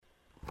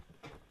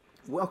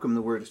Welcome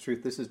to Word is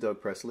Truth. This is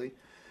Doug Presley.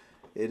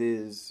 It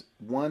is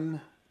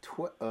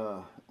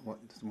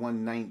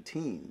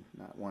 119,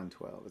 not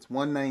 112. It's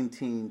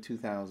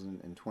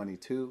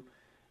 119-2022,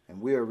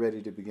 and we are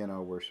ready to begin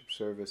our worship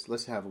service.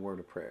 Let's have a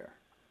word of prayer.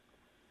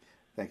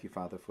 Thank you,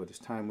 Father, for this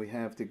time we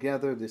have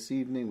together this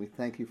evening. We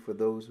thank you for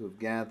those who have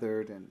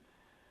gathered, and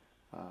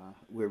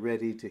we're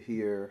ready to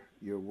hear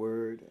your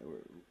word.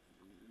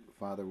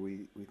 Father,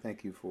 we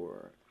thank you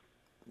for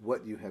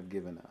what you have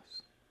given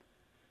us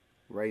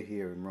right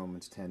here in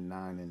Romans 10,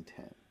 9 and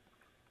 10.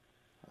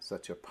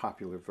 Such a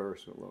popular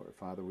verse, oh Lord.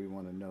 Father, we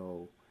want to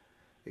know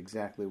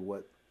exactly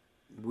what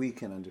we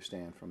can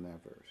understand from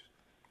that verse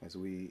as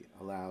we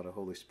allow the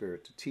Holy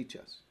Spirit to teach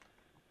us.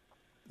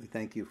 We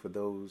thank you for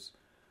those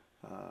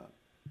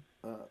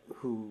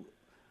who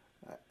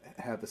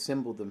have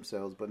assembled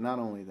themselves, but not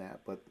only that,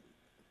 but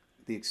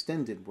the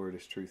extended Word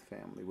is Truth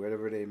family,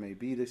 wherever they may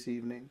be this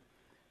evening,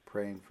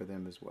 praying for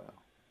them as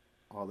well.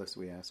 All this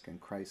we ask in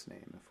Christ's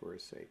name and for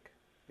his sake.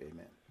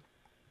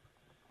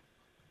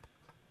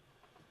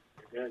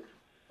 Amen.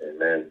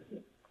 Amen.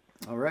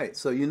 All right.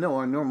 So you know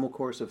our normal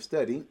course of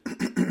study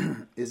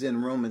is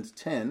in Romans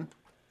 10.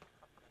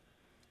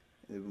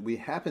 We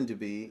happen to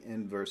be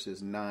in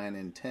verses 9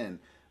 and 10.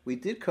 We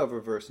did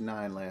cover verse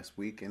 9 last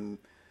week, and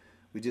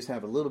we just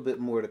have a little bit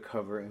more to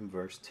cover in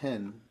verse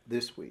 10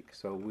 this week.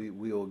 So we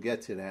will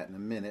get to that in a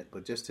minute.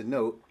 But just to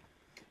note,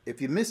 if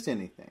you missed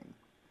anything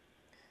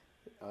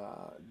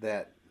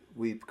that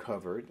we've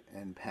covered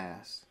in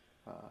past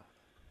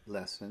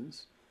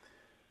lessons,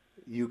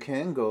 you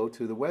can go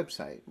to the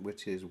website,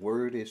 which is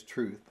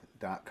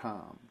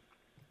wordistruth.com,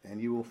 and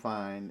you will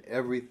find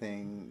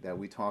everything that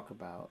we talk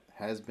about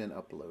has been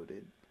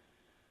uploaded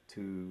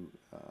to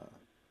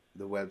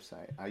the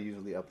website. I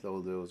usually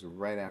upload those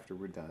right after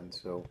we're done,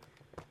 so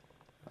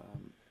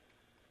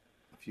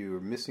if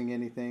you're missing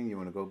anything, you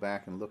want to go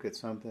back and look at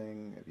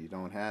something, if you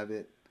don't have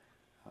it,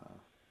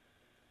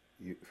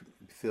 you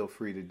feel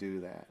free to do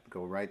that.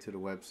 Go right to the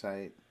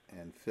website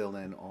and fill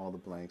in all the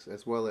blanks,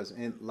 as well as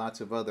in lots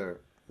of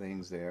other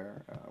things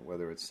there,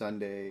 whether it's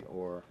Sunday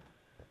or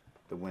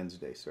the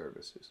Wednesday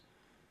services.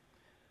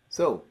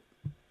 So,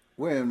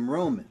 we're in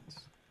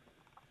Romans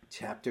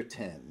chapter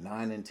 10,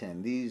 9 and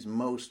 10. These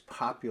most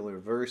popular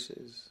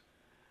verses,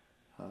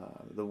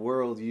 the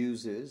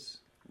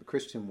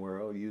Christian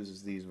world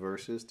uses these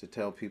verses to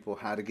tell people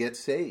how to get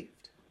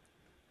saved.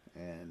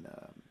 And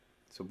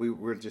so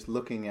we're just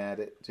looking at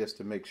it just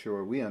to make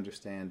sure we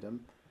understand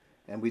them.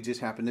 And we just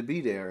happen to be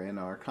there in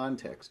our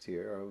context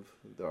here of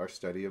our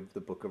study of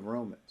the book of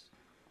Romans.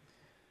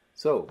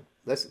 So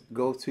let's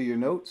go to your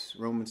notes,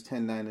 Romans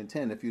 10, 9 and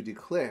 10. If you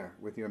declare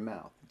with your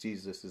mouth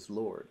Jesus is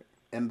Lord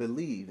and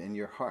believe in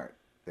your heart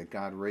that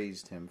God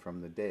raised him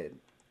from the dead,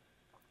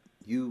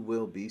 you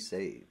will be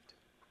saved.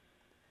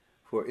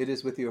 For it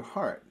is with your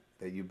heart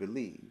that you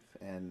believe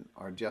and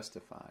are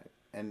justified,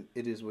 and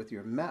it is with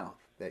your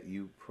mouth that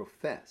you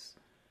profess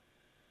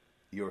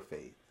your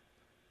faith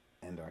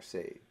and are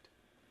saved.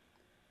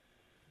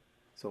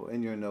 So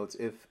in your notes,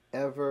 if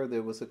ever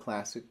there was a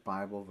classic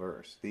Bible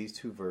verse, these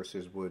two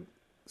verses would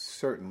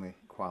certainly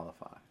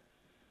qualify.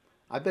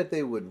 I bet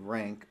they would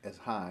rank as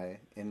high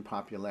in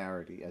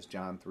popularity as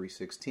John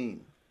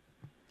 3:16.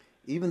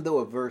 Even though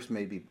a verse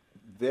may be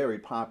very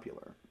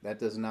popular, that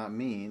does not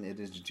mean it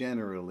is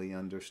generally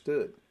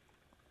understood.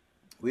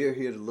 We are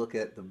here to look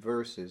at the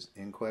verses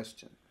in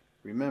question.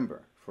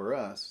 Remember, for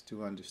us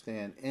to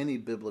understand any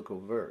biblical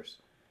verse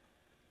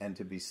and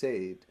to be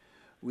saved,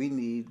 we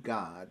need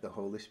God, the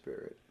Holy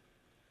Spirit.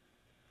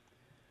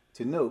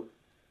 To note,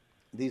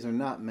 these are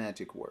not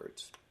magic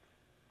words.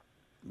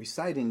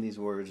 Reciting these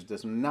words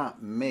does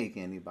not make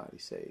anybody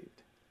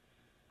saved.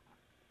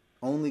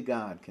 Only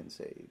God can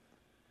save.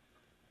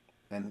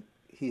 And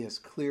he has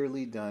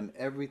clearly done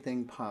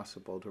everything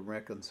possible to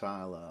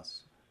reconcile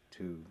us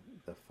to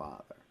the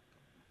Father.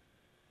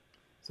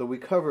 So we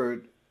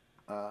covered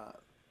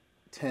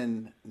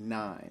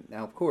 10:9.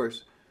 Now, of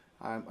course,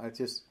 I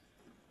just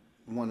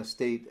want to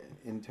state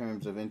in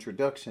terms of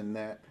introduction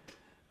that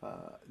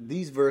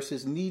these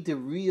verses need to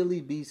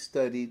really be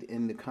studied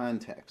in the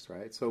context,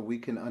 right? So we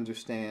can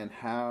understand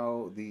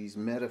how these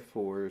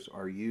metaphors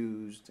are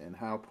used and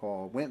how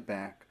Paul went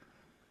back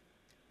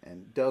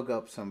and dug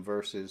up some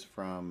verses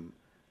from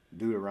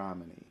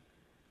Deuteronomy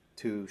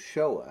to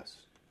show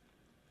us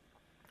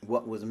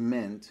what was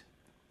meant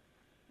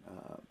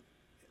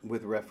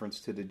with reference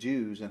to the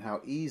Jews and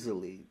how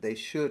easily they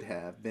should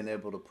have been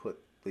able to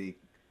put the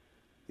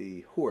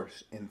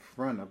horse in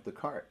front of the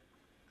cart.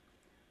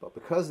 But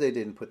because they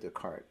didn't put the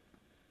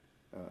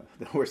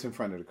horse in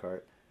front of the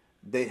cart,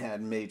 they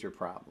had major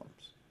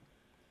problems.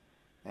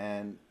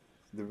 And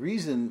the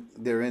reason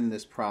they're in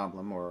this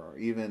problem, or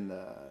even,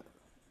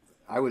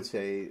 I would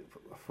say,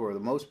 for the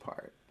most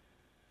part,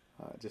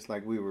 just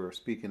like we were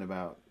speaking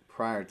about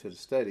prior to the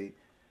study,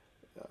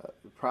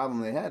 the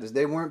problem they had is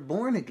they weren't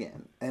born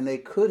again. And they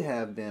could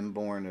have been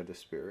born of the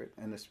Spirit,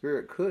 and the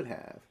Spirit could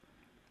have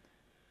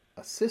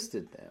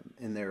assisted them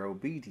in their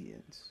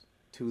obedience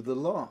to the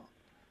law.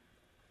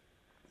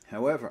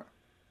 However,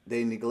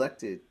 they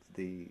neglected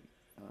the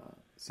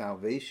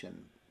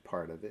salvation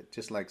part of it,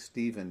 just like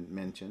Stephen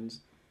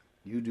mentions,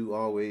 you do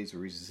always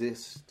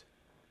resist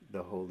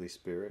the Holy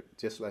Spirit,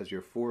 just as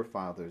your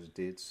forefathers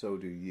did, so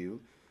do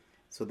you.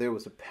 So there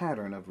was a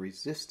pattern of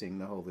resisting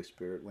the Holy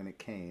Spirit when it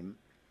came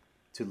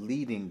to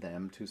leading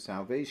them to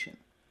salvation.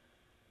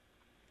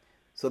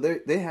 So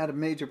they had a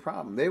major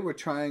problem. They were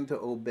trying to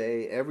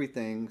obey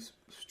everything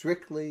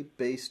strictly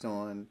based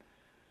on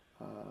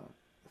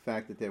the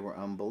fact that they were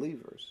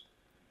unbelievers,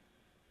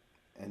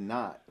 and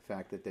not the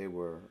fact that they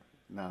were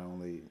not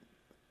only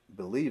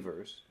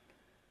believers,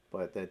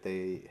 but that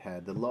they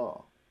had the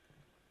law.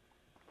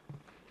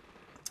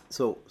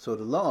 So the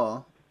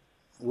law,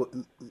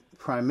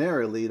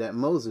 primarily that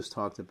Moses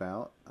talked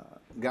about,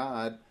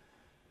 God,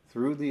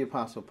 through the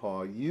Apostle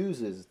Paul,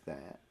 uses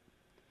that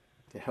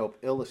to help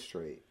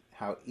illustrate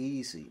how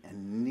easy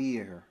and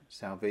near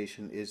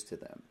salvation is to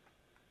them.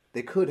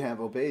 They could have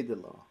obeyed the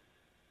law.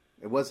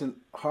 It wasn't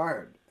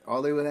hard.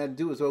 All they would have to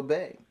do was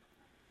obey.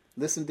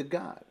 Listen to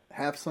God.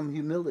 Have some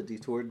humility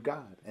toward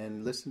God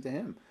and listen to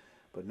Him.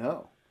 But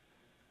no,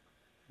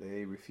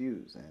 they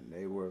refused, and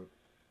they were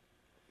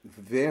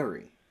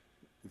very,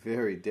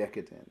 very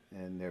decadent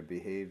in their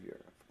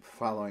behavior,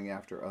 following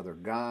after other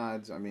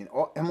gods. I mean,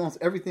 almost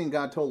everything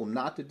God told them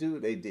not to do,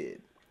 they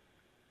did.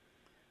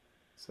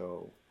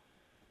 So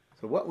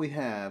what we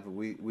have,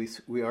 we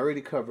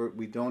already covered.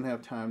 We don't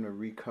have time to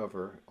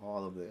recover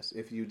all of this.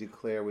 If you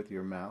declare with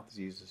your mouth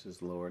Jesus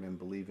is Lord and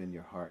believe in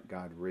your heart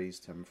God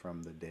raised Him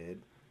from the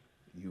dead,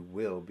 you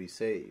will be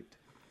saved.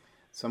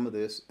 Some of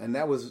this, and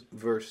that was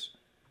verse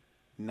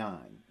 9.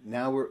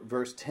 Now we're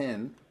verse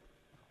 10.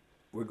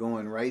 We're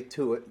going right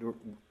to it.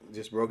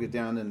 Just broke it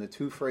down into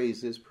two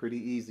phrases. Pretty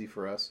easy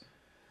for us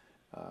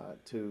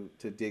to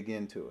dig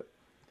into it.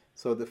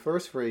 So the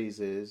first phrase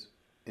is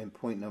in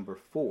point number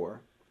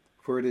 4.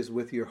 For it is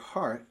with your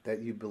heart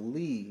that you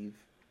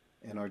believe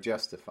and are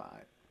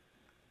justified.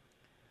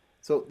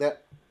 So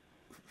that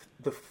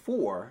the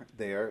for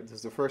there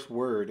is the first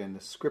word in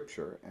the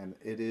scripture, and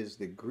it is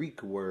the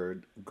Greek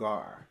word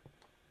gar.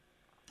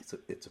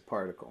 It's a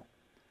particle.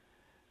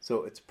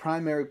 So it's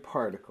primary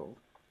particle,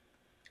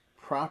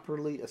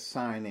 properly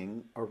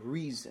assigning a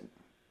reason,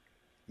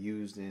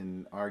 used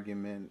in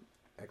argument,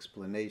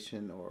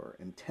 explanation, or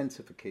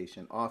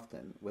intensification,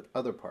 often with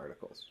other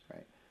particles,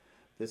 right?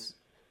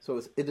 So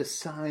it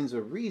assigns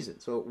a reason.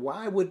 So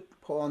why would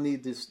Paul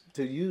need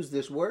to use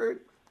this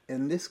word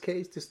in this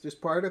case, this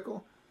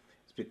particle?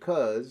 It's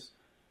because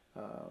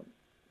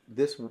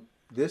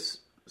this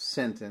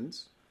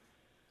sentence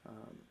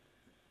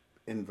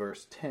in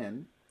verse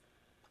 10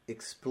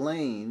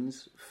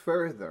 explains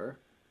further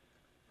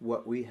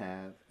what we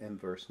have in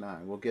verse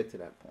 9. We'll get to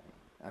that point.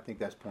 I think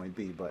that's point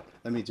B, but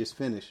let me just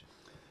finish.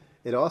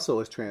 It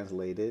also is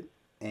translated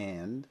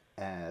and,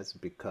 as,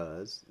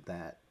 because,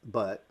 that,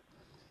 but,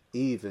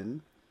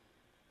 even,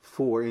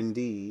 for,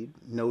 indeed,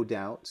 no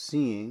doubt,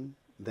 seeing,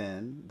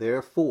 then,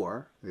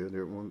 therefore.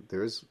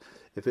 There's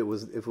if it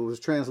was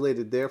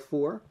translated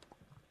therefore,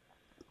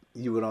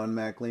 you would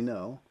automatically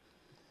know.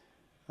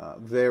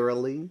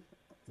 Verily,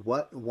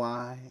 what,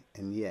 why,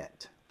 and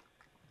yet.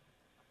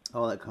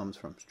 All that comes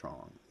from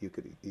Strong. You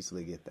could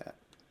easily get that.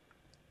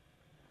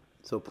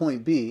 So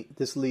point B,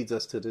 this leads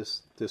us to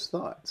this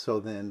thought. So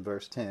then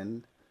verse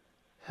 10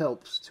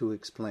 helps to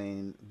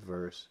explain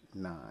verse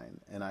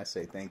 9. And I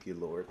say, thank you,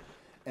 Lord.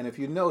 And if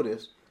you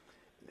notice,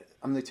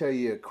 I'm going to tell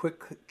you a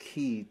quick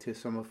key to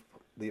some of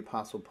the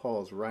Apostle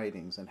Paul's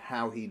writings and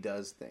how he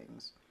does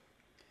things.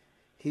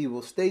 He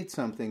will state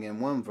something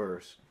in one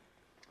verse,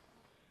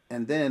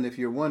 and then if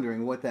you're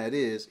wondering what that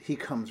is, he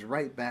comes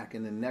right back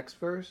in the next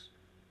verse,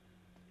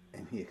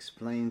 and he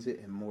explains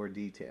it in more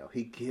detail.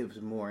 He gives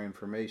more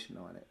information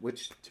on it,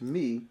 which to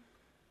me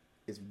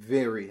is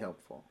very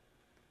helpful.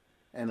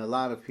 And a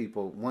lot of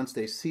people, once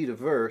they see the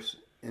verse,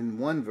 in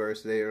one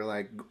verse, they are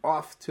like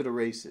off to the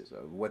races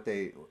of what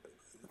they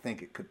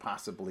think it could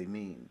possibly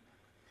mean.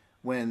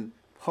 When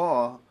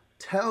Paul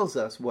tells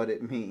us what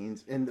it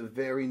means in the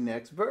very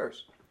next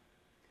verse.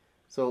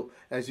 So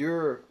as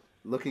you're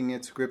looking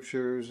at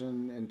scriptures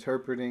and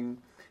interpreting,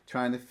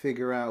 trying to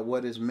figure out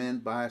what is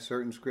meant by a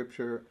certain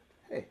scripture,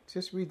 hey,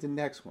 just read the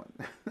next one.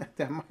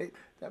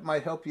 that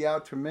might help you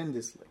out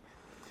tremendously.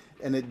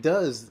 And it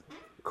does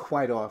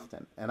quite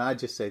often. And I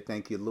just say,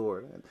 thank you,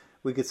 Lord. And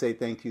we could say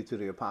thank you to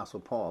the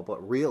Apostle Paul,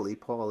 but really,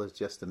 Paul is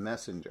just a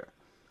messenger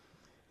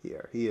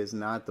here. He is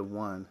not the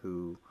one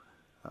who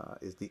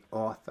is the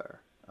author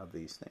of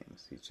these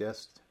things. He's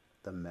just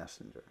the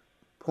messenger.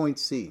 Point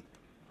C.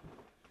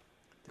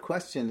 The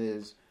question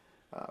is,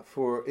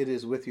 for it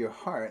is with your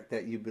heart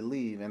that you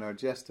believe and are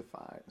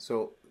justified.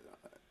 So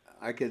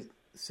I could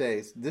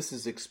say this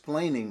is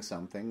explaining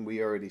something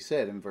we already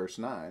said in verse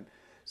 9.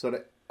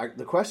 So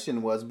the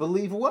question was,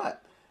 believe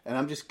what? And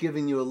I'm just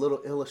giving you a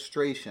little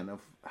illustration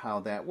of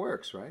how that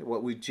works, right?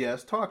 What we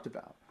just talked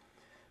about.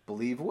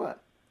 Believe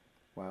what?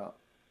 Well,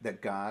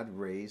 that God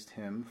raised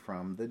him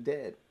from the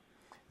dead.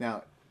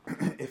 Now,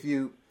 if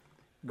you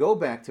go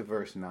back to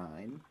verse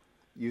 9,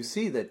 you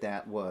see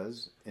that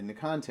was in the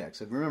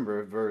context. And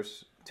remember,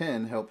 verse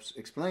 10 helps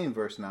explain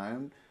verse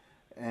 9.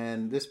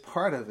 And this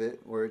part of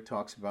it, where it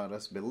talks about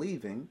us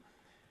believing,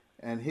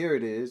 and here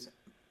it is,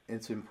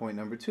 it's in point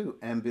number 2,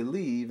 and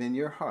believe in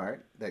your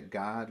heart that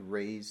God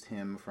raised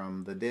him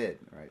from the dead,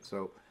 right?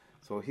 So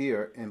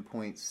here in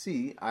point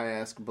C, I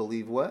ask,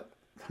 believe what?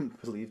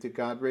 Believe that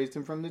God raised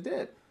him from the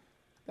dead.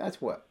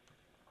 That's what.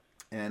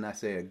 And I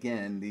say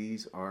again,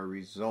 these are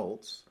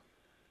results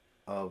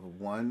of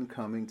one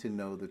coming to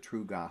know the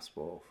true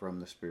gospel from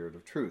the Spirit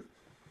of truth.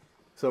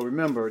 So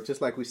remember,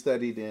 just like we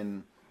studied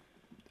in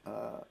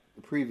the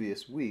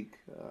previous week,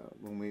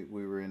 when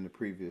we were in the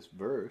previous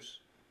verse,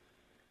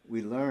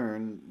 we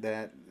learned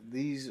that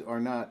these are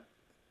not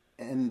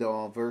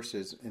end-all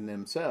verses in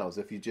themselves.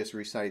 If you just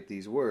recite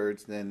these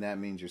words, then that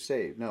means you're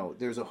saved. No,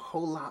 there's a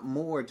whole lot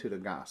more to the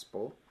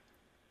gospel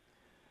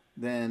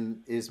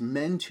than is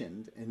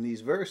mentioned in these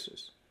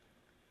verses.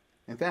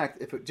 In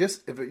fact, if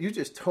you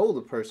just told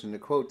a person to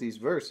quote these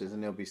verses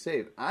and they'll be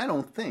saved, I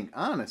don't think,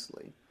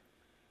 honestly,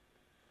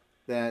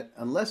 that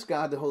unless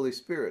God the Holy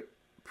Spirit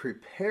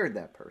prepared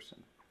that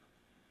person,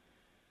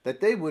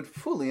 that they would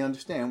fully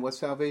understand what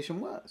salvation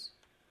was.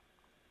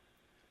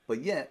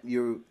 But yet,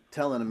 you're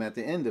telling them at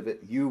the end of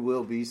it, you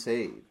will be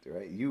saved,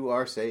 right? You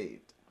are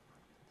saved.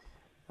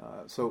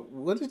 So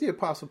what is the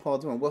Apostle Paul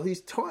doing? Well,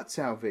 he's taught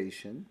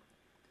salvation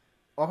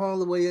all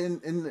the way in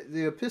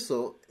the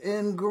epistle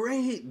in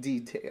great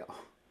detail.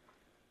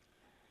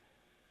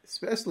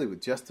 Especially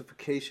with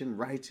justification,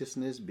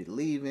 righteousness,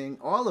 believing,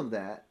 all of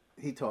that.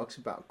 He talks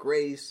about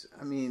grace.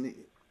 I mean,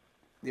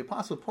 the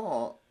Apostle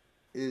Paul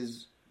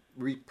is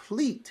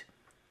replete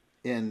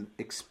in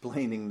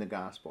explaining the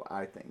gospel,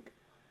 I think,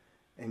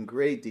 in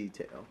great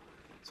detail.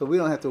 So we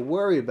don't have to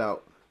worry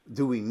about,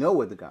 do we know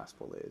what the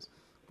gospel is?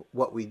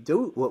 What we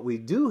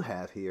do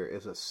have here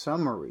is a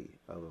summary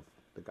of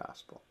the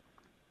gospel.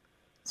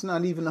 It's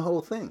not even the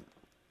whole thing.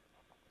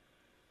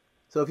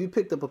 So if you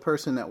picked up a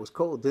person that was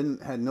cold,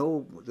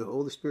 the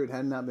Holy Spirit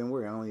had not been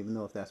working. I don't even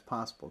know if that's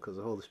possible, because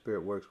the Holy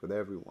Spirit works with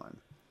everyone.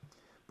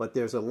 But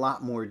there's a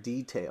lot more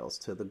details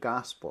to the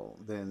gospel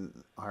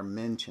than are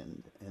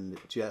mentioned in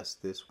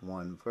just this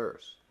one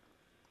verse.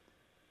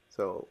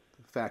 So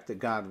the fact that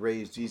God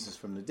raised Jesus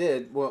from the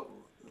dead, well,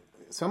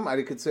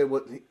 somebody could say,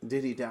 well,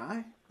 did he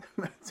die?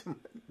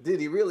 Did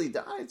he really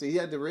die? So he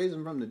had to raise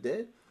him from the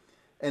dead?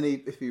 And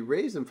if he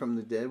raised him from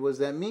the dead, what does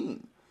that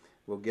mean?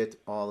 We'll get to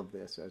all of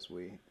this as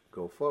we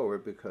go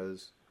forward,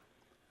 because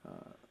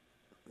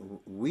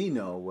we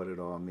know what it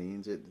all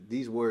means.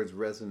 These words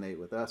resonate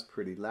with us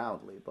pretty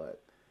loudly,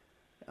 but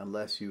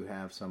unless you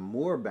have some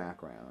more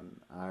background,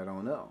 I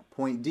don't know.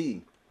 Point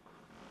D,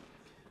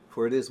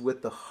 for it is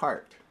with the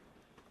heart.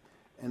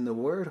 And the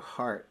word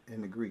heart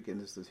in the Greek,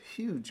 and this is a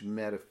huge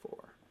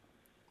metaphor,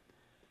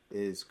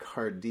 is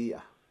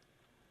cardia.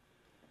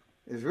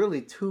 There's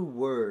really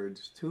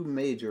two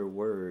major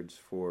words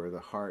for the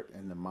heart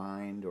and the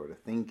mind, or the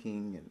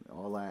thinking and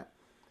all that.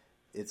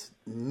 It's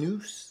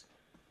nous,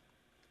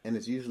 and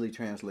it's usually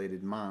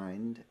translated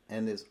mind,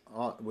 and is,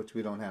 which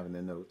we don't have in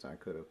the notes. I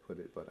could have put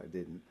it, but I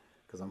didn't,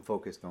 because I'm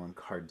focused on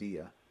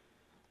cardia.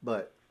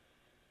 But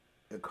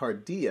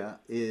cardia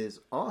is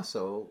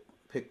also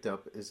picked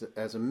up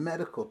as a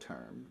medical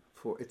term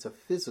for, it's a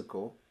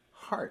physical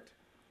heart.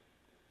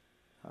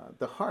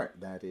 The heart,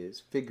 that is,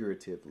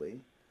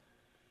 figuratively.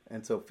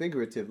 And so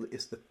figuratively,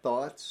 it's the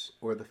thoughts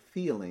or the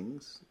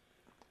feelings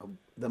of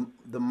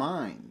the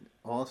mind,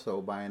 also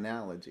by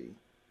analogy.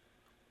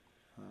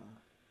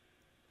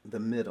 The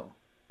middle.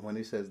 When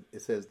it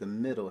says the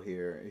middle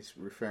here, it's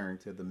referring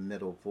to the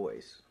middle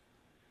voice.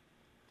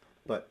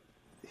 But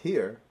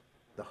here,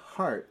 the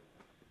heart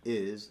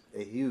is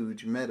a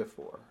huge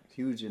metaphor,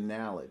 huge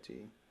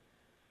analogy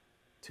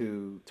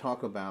to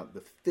talk about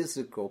the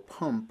physical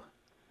pump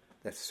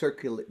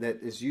that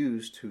is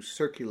used to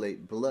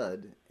circulate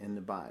blood in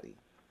the body.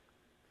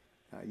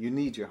 You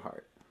need your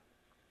heart.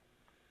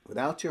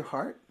 Without your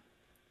heart,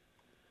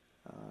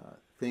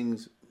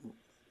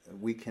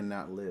 we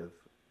cannot live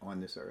on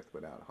this earth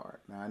without a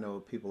heart. Now, I know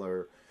people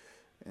are,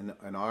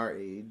 in our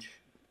age,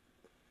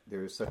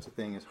 there is such a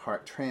thing as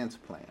heart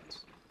transplants.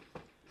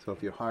 So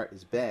if your heart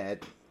is bad,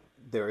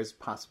 there is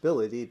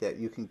possibility that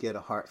you can get a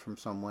heart from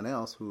someone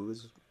else who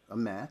is a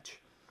match,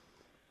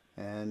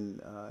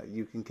 and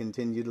you can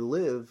continue to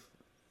live,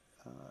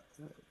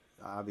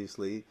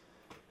 obviously,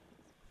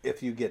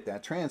 if you get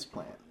that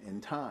transplant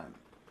in time.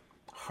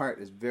 Heart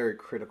is a very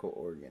critical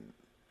organ.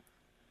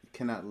 You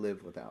cannot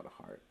live without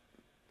a heart.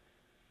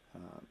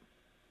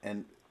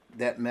 And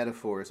that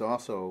metaphor is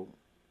also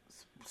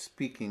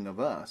speaking of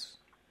us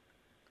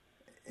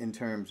in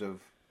terms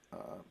of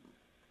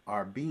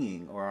our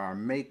being or our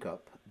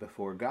makeup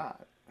before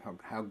God.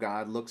 How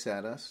God looks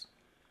at us.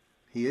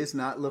 He is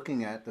not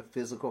looking at the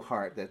physical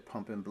heart that's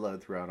pumping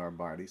blood throughout our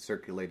body,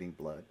 circulating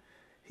blood.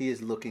 He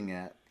is looking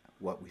at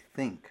what we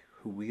think,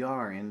 who we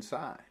are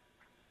inside.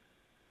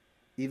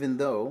 Even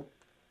though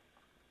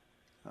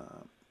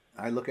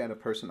I look at a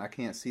person, I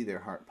can't see their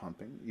heart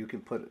pumping. You can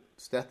put a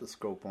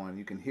stethoscope on,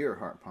 you can hear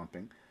heart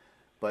pumping,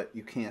 but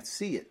you can't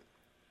see it.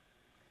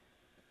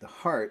 The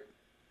heart,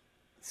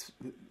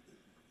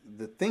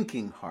 the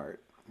thinking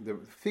heart, the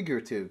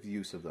figurative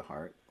use of the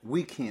heart,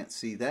 we can't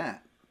see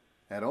that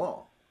at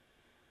all.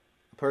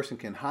 A person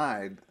can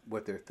hide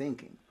what they're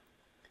thinking.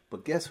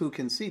 But guess who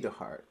can see the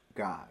heart?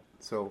 God.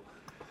 So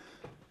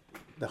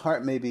the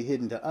heart may be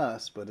hidden to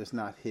us, but it's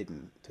not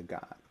hidden to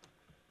God.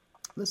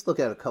 Let's look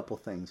at a couple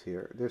things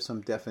here. There's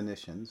some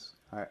definitions.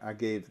 I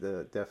gave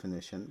the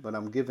definition, but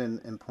I'm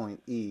given in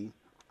point E,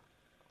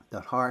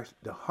 the heart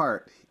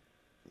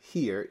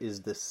here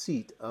is the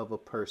seat of a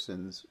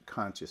person's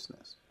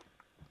consciousness.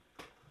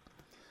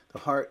 The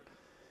heart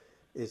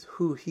is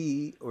who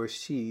he or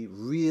she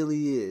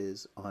really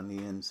is on the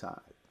inside.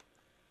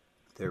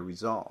 Their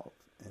resolve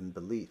and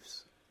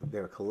beliefs,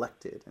 they're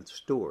collected and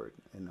stored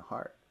in the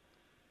heart.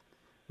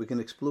 We can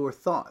explore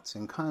thoughts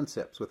and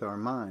concepts with our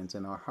minds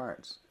and our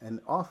hearts. And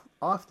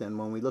often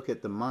when we look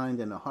at the mind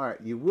and the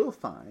heart, you will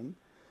find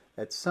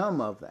that some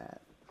of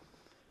that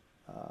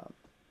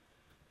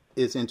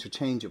is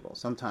interchangeable.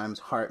 Sometimes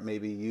heart may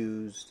be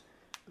used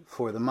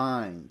for the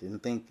mind in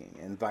thinking,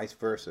 and vice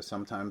versa.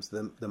 Sometimes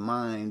the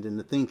mind and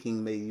the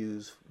thinking may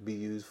be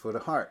used for the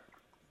heart.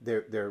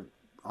 They're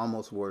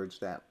almost words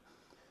that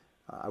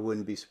I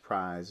wouldn't be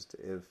surprised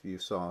if you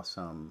saw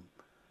some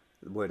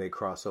where they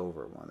cross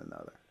over one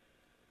another.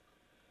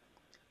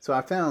 So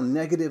I found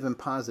negative and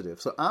positive.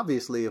 So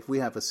obviously, if we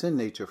have a sin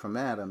nature from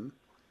Adam,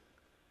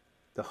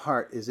 the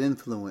heart is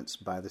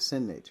influenced by the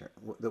sin nature.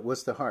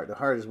 What's the heart? The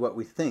heart is what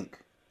we think,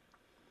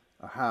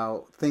 or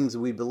how things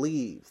we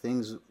believe,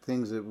 things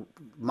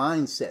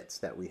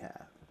mindsets that we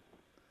have.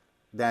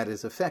 That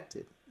is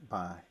affected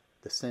by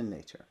the sin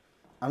nature.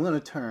 I'm going to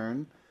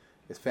turn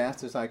as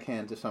fast as I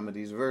can to some of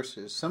these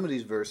verses. Some of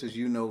these verses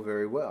you know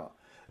very well.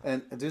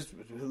 And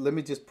let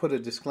me just put a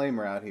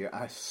disclaimer out here.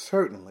 I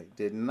certainly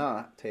did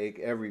not take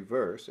every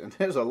verse, and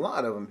there's a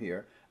lot of them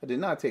here. I did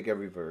not take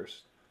every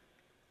verse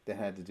that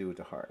had to do with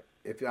the heart.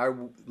 If I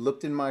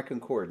looked in my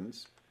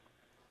concordance,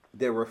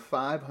 there were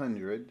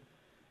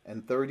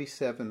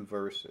 537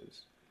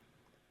 verses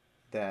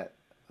that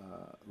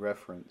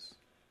reference,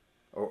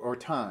 or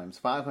times,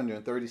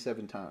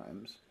 537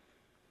 times,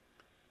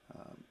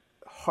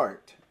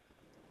 heart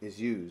is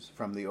used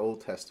from the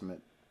Old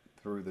Testament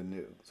through the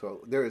New.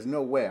 So there is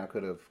no way I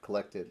could have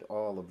collected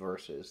all the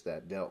verses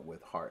that dealt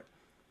with heart.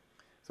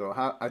 So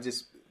I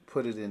just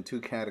put it in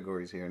two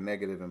categories here,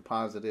 negative and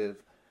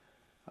positive,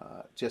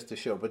 just to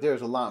show. But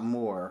there's a lot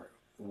more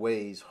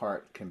ways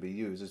heart can be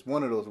used. It's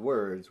one of those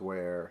words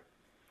where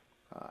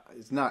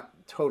it's not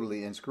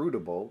totally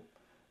inscrutable,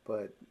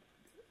 but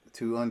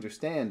to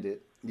understand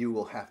it, you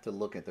will have to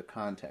look at the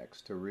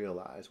context to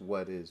realize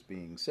what is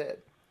being said.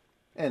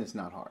 And it's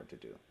not hard to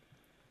do.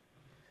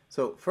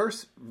 So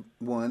first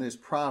one is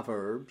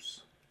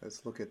Proverbs.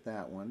 Let's look at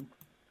that one.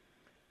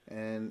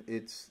 And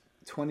it's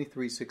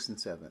 23, 6, and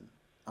 7.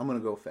 I'm going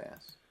to go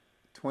fast.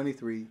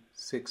 23,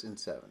 6, and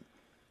 7.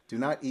 Do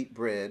not eat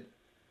bread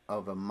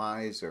of a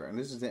miser. And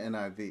this is the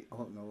NIV.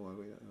 Oh, no.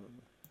 Wait.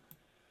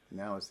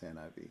 Now it's the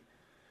NIV.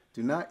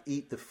 Do not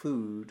eat the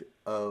food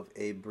of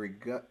a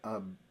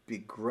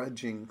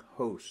begrudging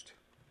host.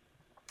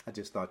 I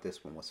just thought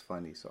this one was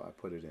funny, so I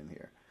put it in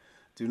here.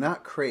 Do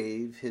not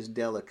crave his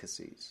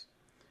delicacies,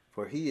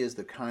 for he is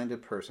the kind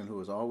of person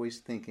who is always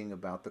thinking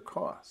about the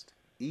cost.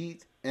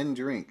 Eat and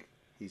drink,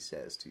 he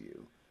says to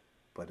you,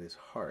 but his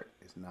heart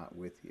is not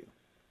with you.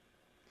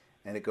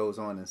 And it goes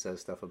on and says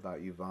stuff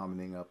about you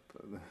vomiting up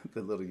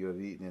the little you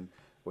have eaten and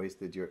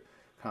wasted your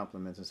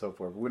compliments and so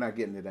forth. We're not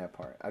getting to that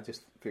part. I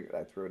just figured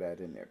I'd throw that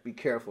in there. Be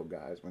careful,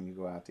 guys, when you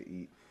go out to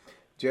eat.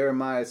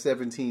 Jeremiah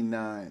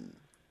 17:9.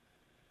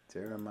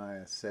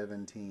 Jeremiah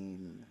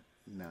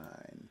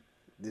 17:9.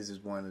 This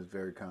is one that's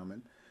very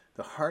common.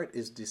 The heart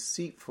is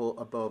deceitful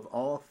above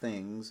all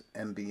things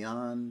and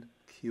beyond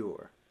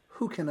cure.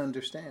 Who can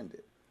understand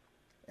it?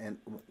 And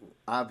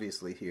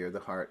obviously here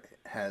the heart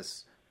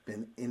has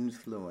been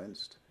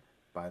influenced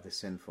by the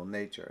sinful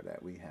nature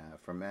that we have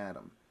from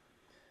Adam.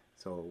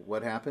 So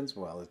what happens?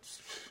 Well,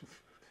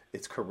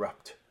 it's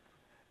corrupt.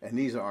 And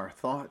these are our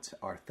thoughts,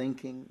 our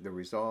thinking, the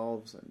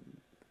resolves, and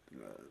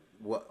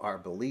what our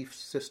belief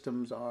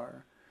systems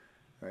are.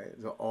 Right?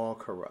 They're all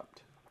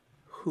corrupt.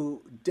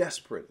 Who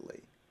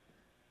desperately,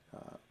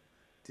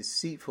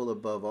 deceitful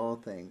above all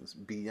things,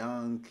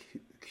 beyond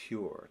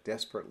cure,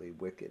 desperately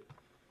wicked,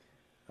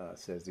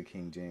 says the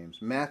King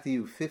James.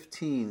 Matthew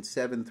 15,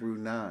 7 through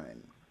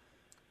 9.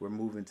 We're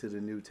moving to the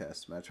New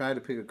Testament. I tried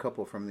to pick a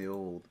couple from the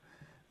Old.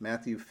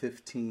 Matthew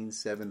 15,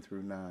 7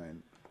 through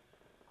 9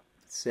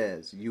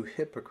 says, "You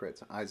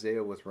hypocrites,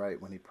 Isaiah was right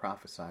when he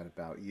prophesied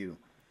about you.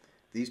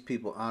 These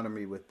people honor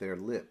me with their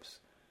lips,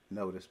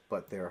 notice,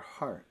 but their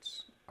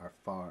hearts are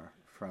far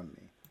from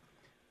me."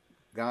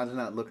 God is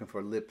not looking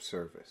for lip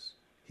service.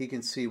 He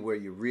can see where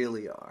you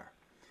really are.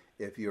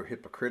 If you're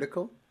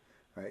hypocritical,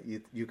 right,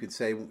 you could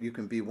say you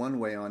can be one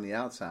way on the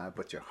outside,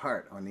 but your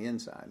heart on the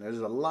inside. There's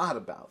a lot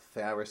about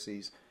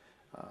Pharisees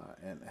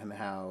and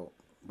how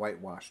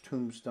whitewashed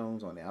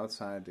tombstones on the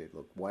outside, they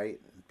look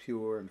white and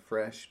pure and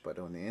fresh, but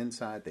on the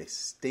inside they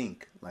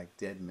stink like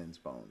dead men's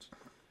bones.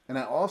 And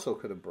I also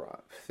could have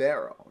brought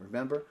Pharaoh.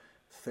 Remember?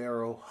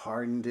 Pharaoh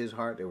hardened his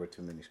heart. There were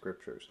too many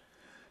scriptures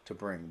to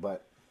bring,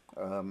 but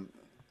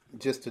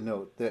just to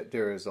note that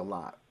there is a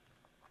lot.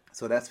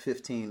 So that's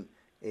 15,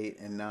 8,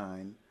 and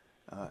 9.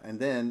 And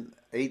then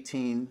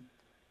 18,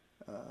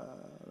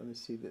 let me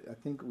see, I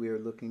think we are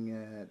looking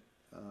at,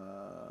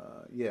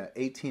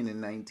 18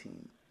 and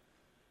 19.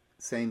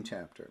 Same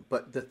chapter.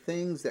 But the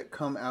things that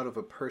come out of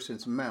a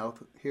person's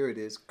mouth, here it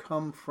is,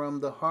 come from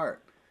the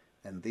heart,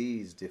 and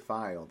these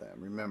defile them.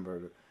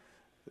 Remember,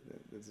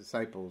 the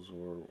disciples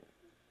were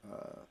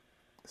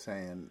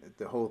saying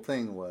the whole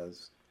thing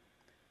was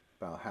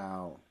about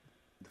how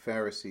the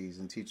Pharisees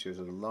and teachers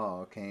of the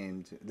law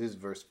came to, this is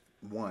verse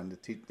 1,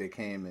 they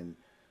came and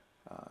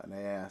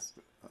they asked,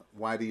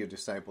 why do your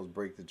disciples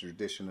break the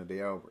tradition of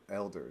the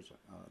elders?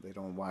 They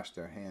don't wash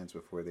their hands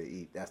before they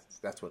eat.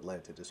 That's what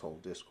led to this whole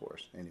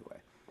discourse anyway.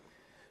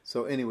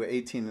 So anyway,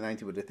 18 and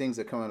 19, but the things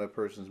that come out of a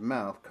person's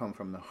mouth come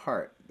from the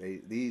heart.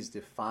 These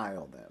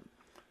defile them.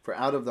 For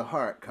out of the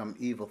heart come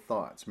evil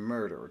thoughts,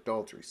 murder,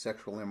 adultery,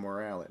 sexual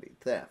immorality,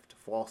 theft,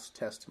 false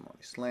testimony,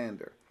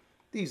 slander.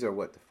 These are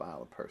what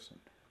defile a person.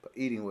 But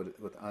eating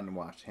with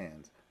unwashed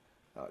hands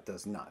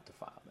does not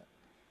defile them.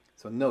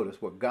 So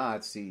notice what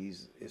God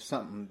sees is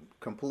something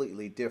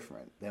completely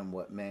different than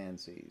what man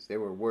sees. They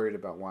were worried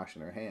about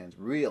washing their hands.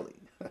 Really,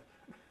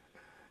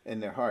 in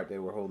their heart, they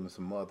were holding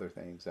some other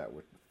things that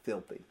were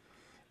filthy.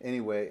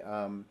 Anyway,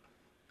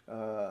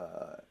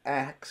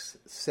 Acts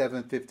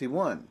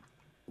 7:51.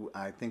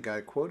 I think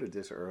I quoted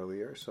this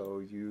earlier, so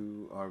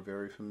you are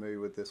very familiar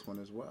with this one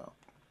as well.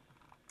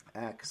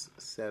 Acts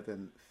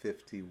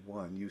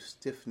 7:51. You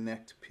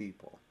stiff-necked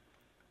people,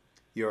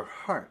 your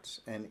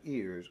hearts and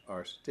ears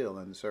are still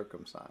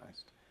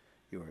uncircumcised.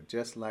 You are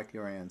just like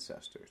your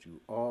ancestors.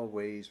 You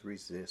always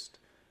resist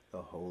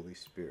the Holy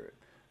Spirit.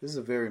 This is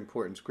a very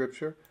important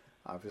scripture.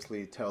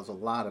 Obviously, it tells a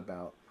lot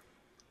about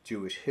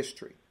Jewish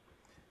history.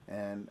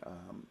 And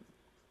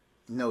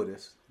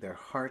notice their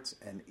hearts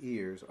and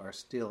ears are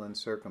still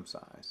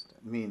uncircumcised,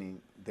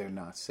 meaning they're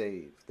not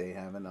saved. They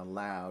haven't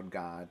allowed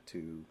God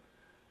to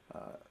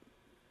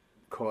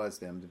cause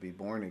them to be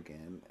born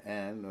again,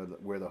 and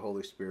where the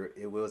Holy Spirit,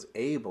 it was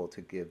able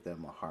to give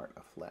them a heart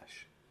of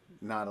flesh.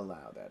 Not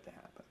allow that to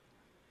happen.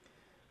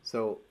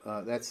 So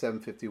that's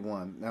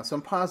 7:51. Now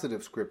some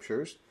positive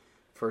scriptures.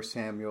 1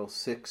 Samuel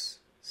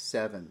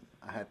 6:7.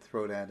 I had to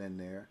throw that in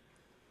there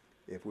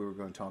if we were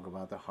going to talk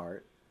about the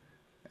heart.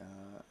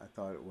 I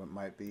thought it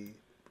might be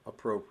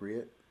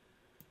appropriate.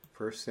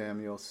 1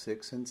 Samuel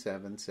 6 and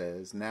 7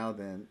 says, now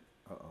then,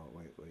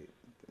 wait,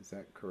 is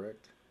that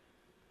correct?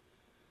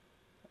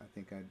 I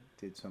think I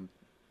did some.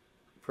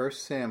 1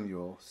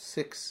 Samuel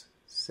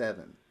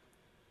 6:7.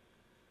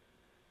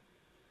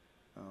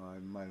 Oh, I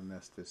might have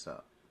messed this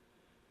up.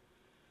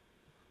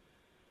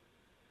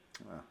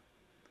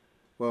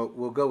 Well,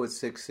 we'll go with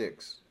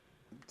 6:6.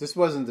 This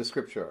wasn't the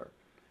scripture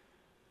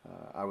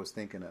I was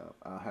thinking of.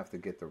 I'll have to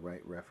get the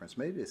right reference.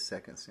 Maybe it's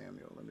 2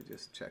 Samuel. Let me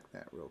just check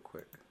that real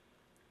quick.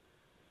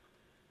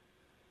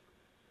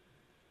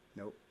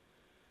 Nope,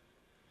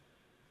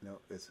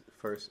 it's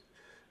first.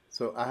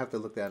 So I have to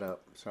look that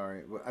up.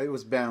 Sorry. It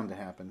was bound to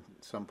happen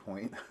at some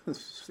point.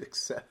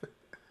 6:7.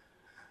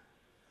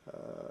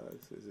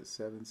 Is it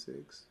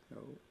 7:6?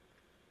 No.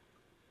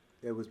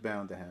 It was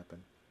bound to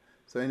happen.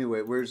 So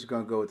anyway, we're just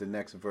going to go with the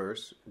next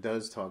verse. It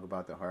does talk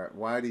about the heart.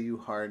 Why do you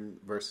harden,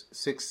 verse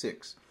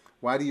 6:6.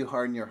 Why do you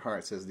harden your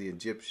hearts as the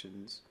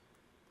Egyptians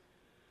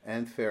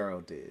and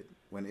Pharaoh did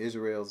when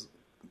Israel's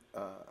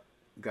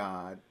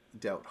God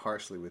dealt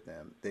harshly with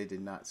them? They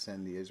did not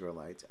send the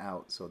Israelites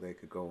out so they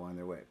could go on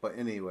their way. But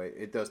anyway,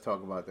 it does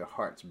talk about their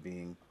hearts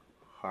being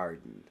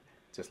hardened,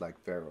 just like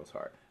Pharaoh's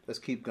heart. Let's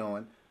keep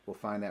going. We'll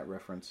find that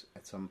reference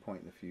at some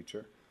point in the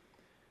future.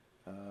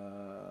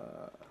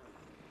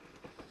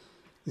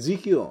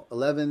 Ezekiel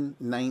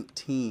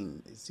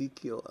 11:19.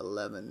 Ezekiel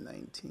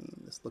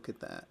 11:19. Let's look at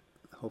that.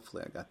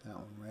 Hopefully I got that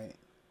one right.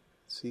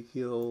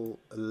 Ezekiel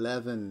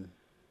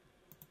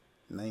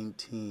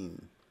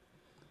 11:19.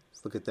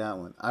 Let's look at that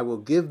one. I will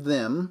give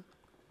them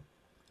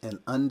an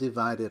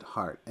undivided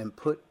heart and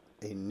put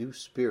a new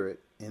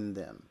spirit in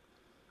them.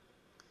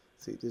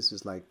 See, this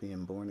is like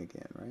being born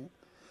again, right?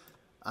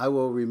 I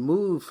will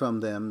remove from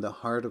them the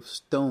heart of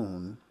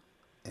stone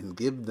and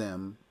give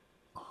them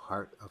a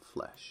heart of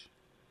flesh.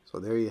 So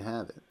there you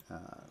have it.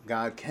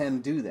 God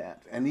can do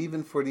that. And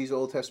even for these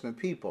Old Testament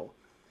people.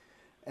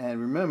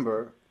 And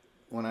remember,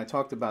 when I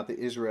talked about the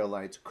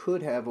Israelites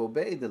could have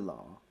obeyed the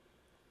law,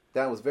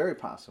 that was very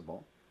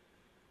possible.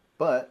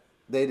 But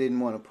they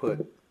didn't want to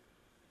put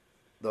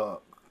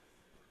the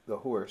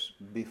horse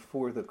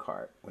before the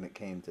cart when it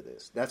came to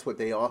this. That's what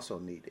they also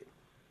needed.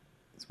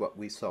 It's what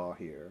we saw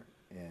here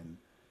in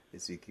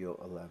Ezekiel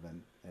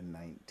 11 and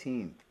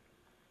 19.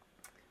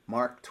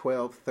 Mark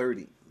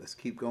 12:30. Let's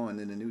keep going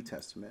in the New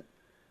Testament.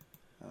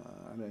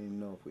 I don't even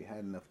know if we had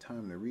enough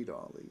time to read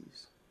all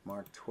these.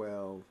 Mark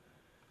 12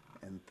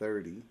 and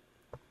 30.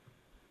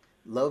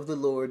 Love the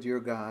Lord your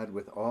God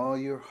with all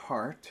your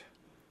heart,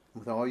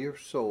 with all your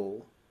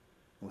soul,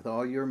 with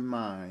all your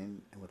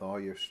mind, and with all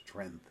your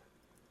strength.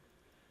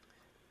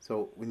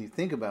 So when you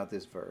think about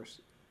this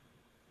verse,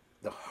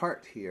 the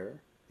heart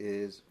here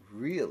is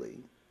really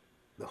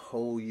the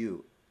whole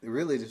you.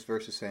 Really, this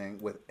verse is saying,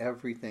 with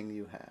everything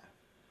you have,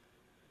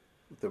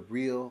 the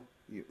real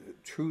you,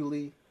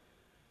 truly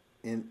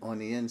on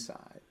the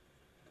inside,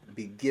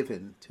 be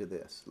given to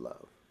this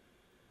love.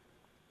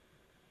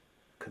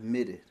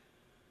 Committed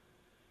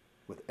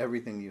with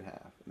everything you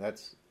have.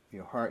 That's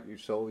your heart, your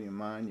soul, your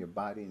mind, your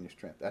body, and your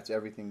strength. That's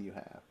everything you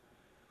have.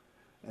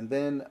 And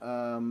then,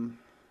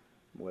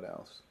 what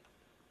else?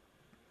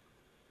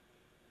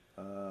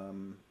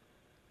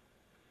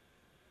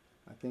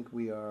 I think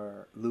we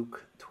are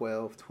Luke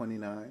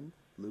 12:29.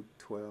 Luke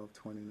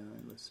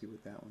 12:29. Let's see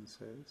what that one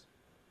says.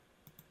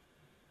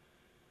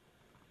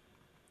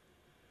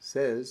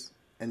 Says,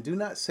 and do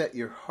not set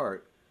your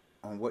heart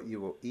on what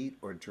you will eat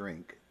or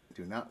drink.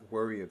 Do not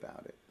worry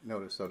about it.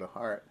 Notice, so the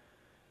heart,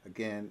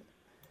 again,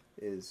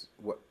 is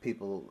what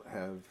people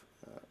have,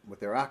 what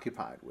they're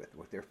occupied with,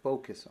 what they're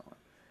focused on.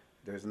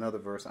 There's another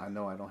verse I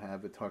know I don't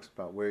have. It talks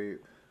about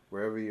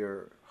wherever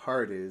your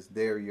heart is,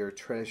 there your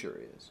treasure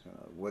is.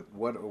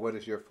 What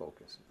is your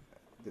focus?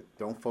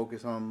 Don't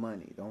focus on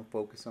money. Don't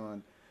focus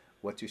on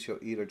what you shall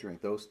eat or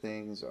drink. Those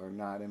things are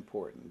not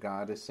important.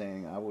 God is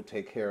saying, I will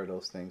take care of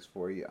those things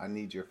for you. I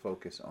need your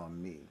focus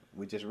on me.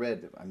 We just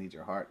read them. I need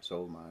your heart,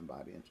 soul, mind,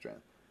 body, and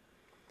strength.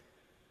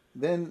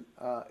 Then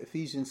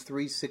Ephesians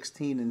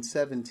 3:16 and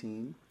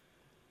 17.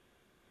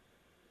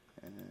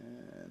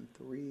 And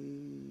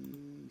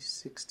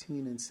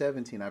 3:16 and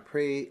 17. I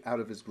pray out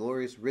of his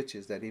glorious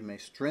riches that he may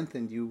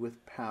strengthen you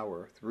with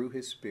power through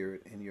his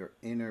Spirit in your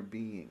inner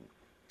being,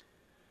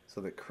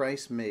 so that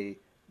Christ may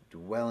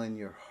dwell in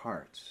your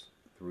hearts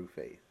through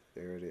faith.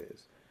 There it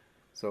is.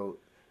 So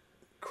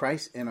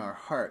Christ in our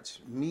hearts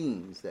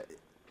means that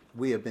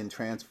we have been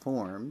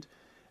transformed,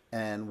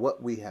 and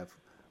what we have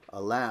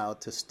allowed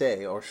to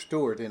stay or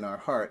stored in our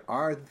heart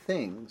are the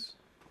things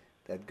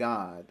that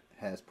God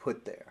has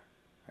put there.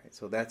 Right?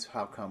 So that's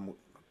how come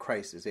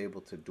Christ is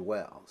able to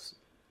dwell.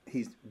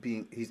 He's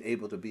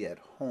able to be at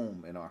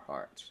home in our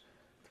hearts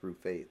through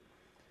faith.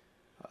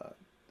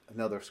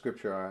 Another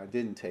scripture I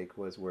didn't take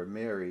was where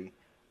Mary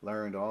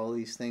learned all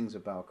these things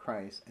about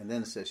Christ, and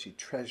then it says she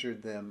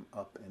treasured them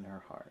up in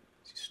her heart.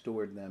 She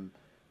stored them,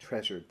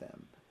 treasured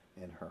them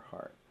in her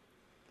heart.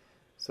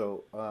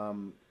 So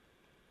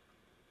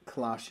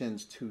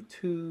Colossians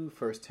 2:2,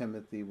 1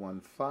 Timothy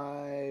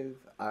 1:5.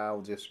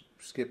 I'll just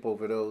skip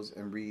over those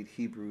and read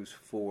Hebrews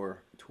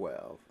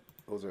 4:12.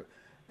 Those are,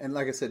 and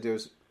like I said,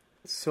 there's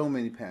so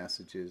many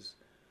passages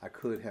I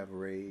could have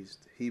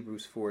raised.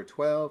 Hebrews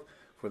 4:12,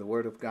 for the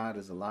word of God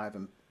is alive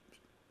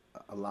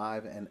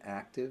and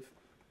active,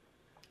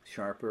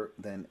 sharper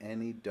than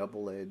any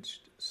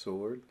double-edged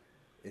sword.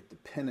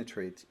 It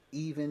penetrates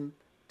even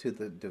to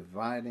the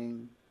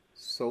dividing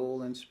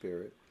soul and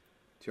spirit,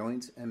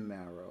 joints and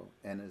marrow,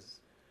 and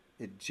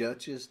it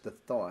judges the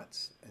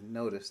thoughts and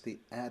notice the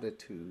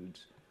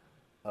attitudes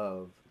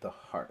of the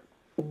heart.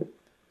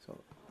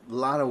 So a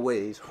lot of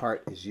ways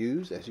heart is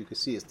used. As you can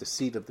see, it's the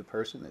seat of the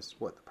person. It's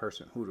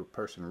who the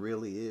person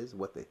really is,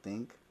 what they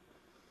think,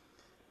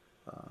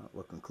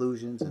 what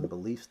conclusions and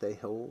beliefs they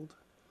hold,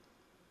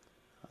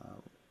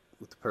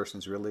 what the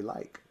person's really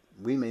like.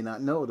 We may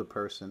not know the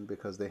person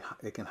because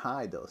they can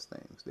hide those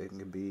things. They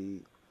can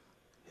be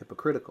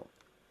hypocritical.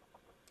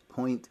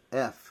 Point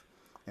F,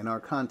 in our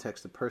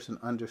context, the person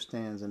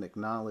understands and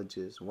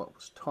acknowledges what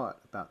was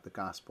taught about the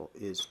gospel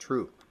is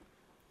true.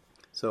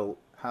 So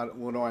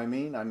what do I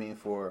mean? I mean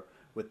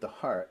with the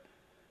heart,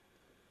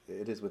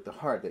 it is with the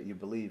heart that you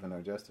believe and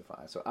are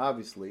justified. So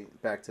obviously,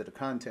 back to the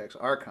context,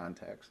 our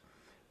context,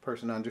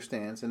 person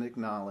understands and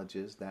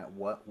acknowledges that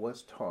what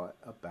was taught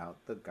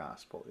about the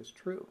gospel is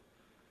true.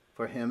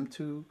 For him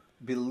to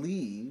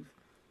believe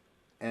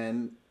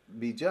and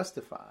be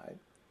justified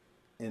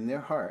in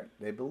their heart,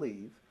 they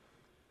believe,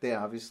 they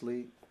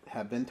obviously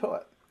have been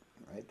taught,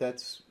 right?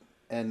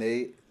 And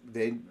they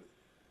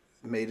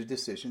made a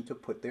decision to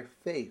put their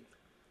faith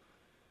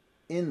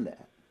in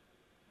that,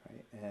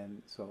 right?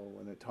 And so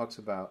when it talks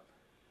about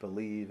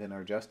believe and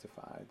are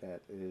justified,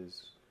 that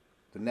is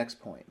the next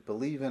point.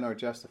 Believe and are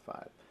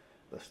justified.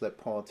 Let's let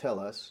Paul tell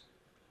us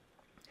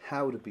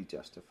how to be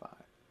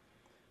justified.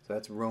 So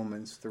that's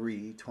Romans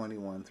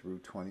 3:21 through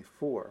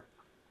 24.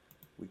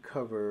 We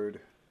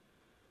covered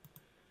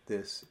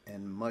this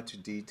in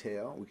much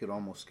detail. We could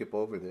almost skip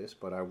over this,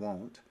 but I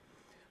won't.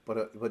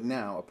 But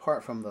now,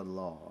 apart from the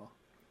law,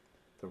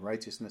 the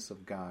righteousness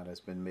of God has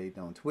been made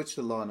known, to which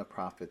the law and the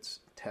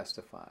prophets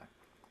testify.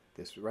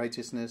 This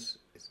righteousness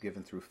is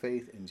given through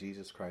faith in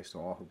Jesus Christ to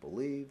all who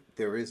believe.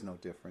 There is no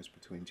difference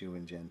between Jew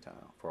and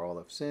Gentile, for all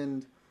have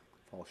sinned,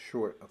 fall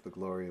short of the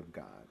glory of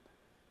God,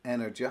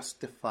 and are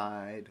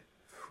justified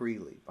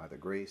freely by the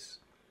grace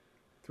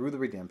through the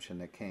redemption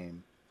that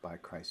came by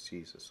Christ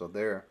Jesus. So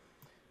there,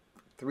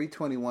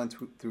 3:21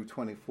 through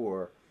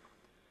 24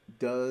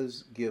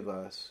 does give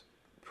us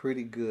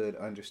pretty good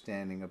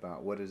understanding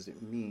about what does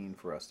it mean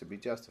for us to be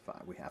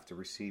justified. We have to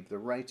receive the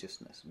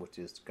righteousness, which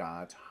is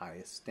God's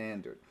highest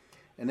standard.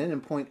 And then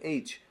in point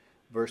H,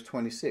 verse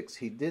 26,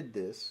 he did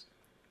this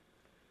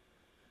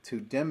to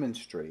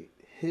demonstrate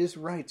his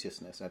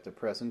righteousness at the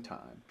present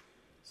time,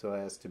 so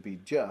as to be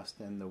just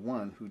and the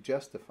one who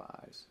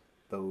justifies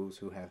those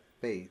who have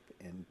faith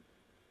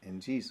in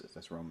Jesus.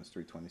 That's Romans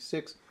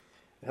 3:26.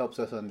 It helps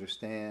us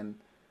understand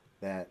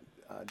that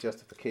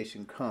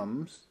justification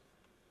comes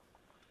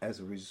as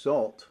a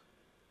result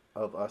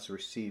of us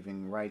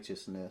receiving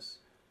righteousness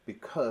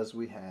because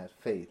we had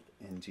faith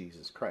in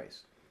Jesus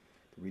Christ,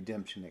 the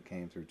redemption that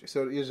came through.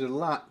 So there's a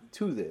lot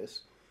to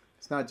this.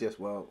 It's not just,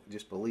 well,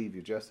 just believe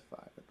you're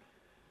justified.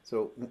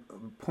 So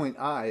point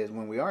I is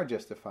when we are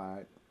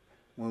justified,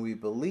 when we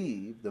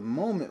believe, the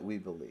moment we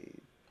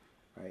believe,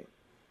 right?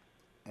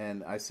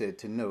 And I said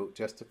to note,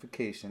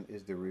 justification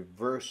is the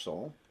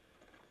reversal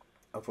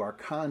of our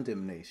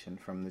condemnation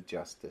from the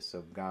justice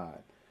of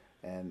God.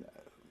 And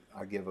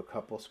I give a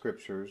couple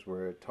scriptures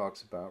where it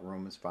talks about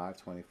Romans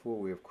 5:24.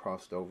 We have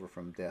crossed over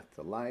from death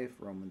to life.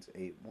 Romans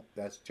 8.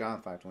 That's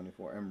John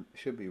 5:24, and it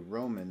should be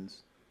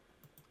Romans.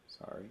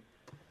 Sorry,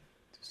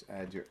 just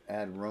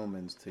add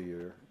Romans to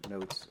your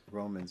notes.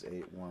 Romans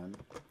 8:1.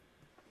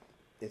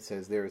 It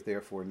says, "There is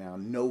therefore now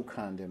no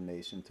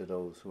condemnation to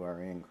those who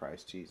are in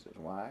Christ Jesus."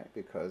 Why?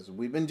 Because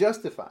we've been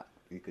justified.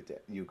 You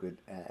could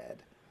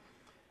add.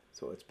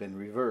 So it's been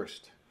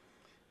reversed.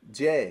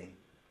 J.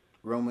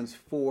 Romans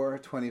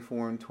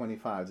 4:24 and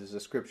 25. This is a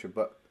scripture,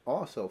 but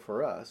also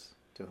for us,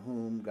 to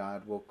whom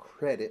God will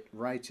credit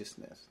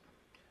righteousness.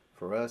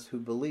 For us who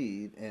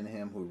believe in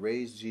him who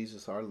raised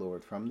Jesus our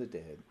Lord from the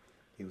dead,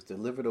 he was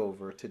delivered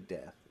over to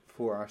death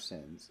for our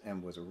sins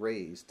and was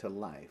raised to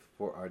life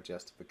for our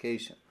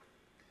justification.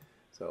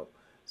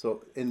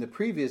 So in the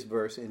previous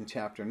verse in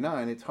chapter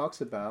 9, it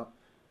talks about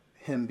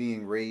him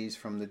being raised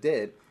from the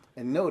dead.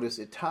 And notice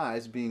it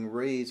ties being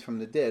raised from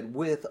the dead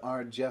with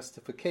our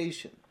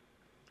justification.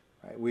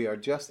 Right? We are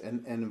just,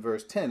 and in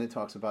verse 10 it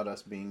talks about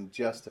us being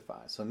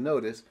justified. So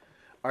notice,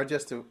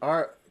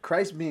 our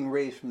Christ being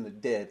raised from the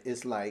dead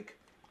is like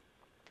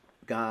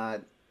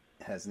God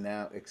has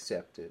now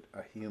accepted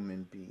a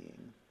human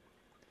being,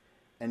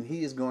 and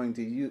he is going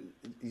to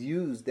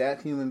use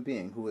that human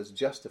being who is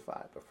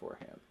justified before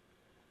him,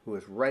 who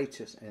is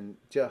righteous and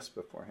just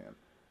before him,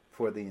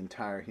 for the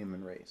entire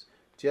human race.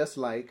 Just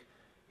like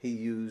he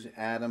used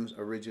Adam's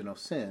original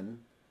sin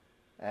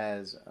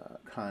as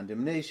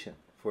condemnation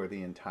for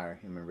the entire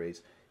human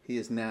race, he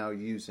is now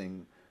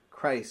using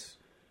Christ's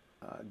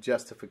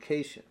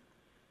justification.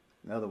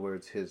 In other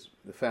words,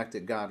 the fact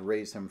that God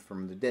raised him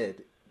from the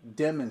dead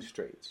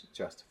demonstrates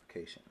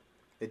justification.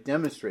 It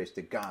demonstrates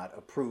that God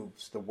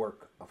approves the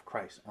work of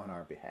Christ on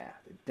our behalf.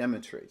 It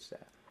demonstrates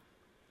that.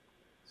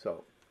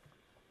 So,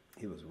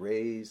 he was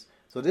raised.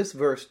 So this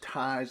verse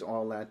ties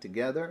all that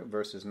together.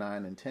 Verses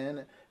 9 and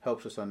 10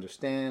 helps us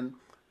understand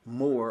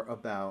more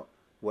about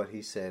what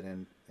he said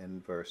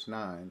in verse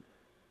 9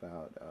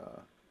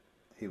 about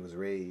he was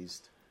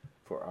raised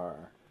for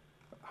our,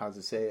 how does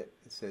it say it?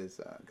 It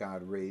says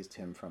God raised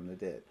him from the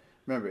dead.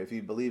 Remember, if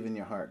you believe in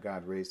your heart,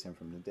 God raised him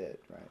from the dead,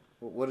 right?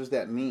 Well, what does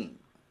that mean?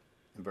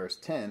 In verse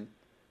 10,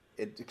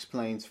 it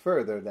explains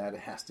further that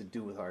it has to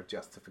do with our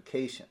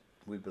justification.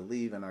 We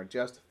believe and are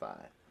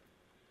justified.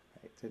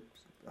 Right?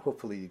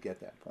 Hopefully you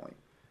get that point.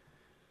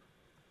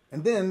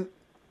 And then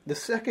the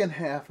second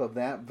half of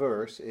that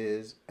verse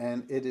is,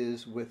 and it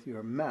is with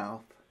your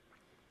mouth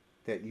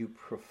that you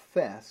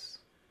profess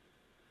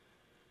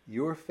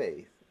your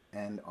faith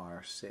and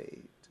are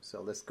saved.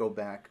 So let's go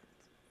back.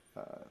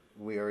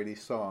 We already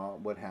saw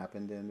what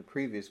happened in the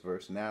previous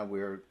verse. Now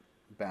we're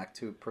back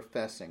to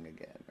professing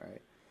again,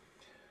 right?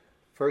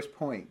 First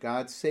point,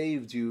 God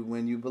saved you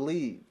when you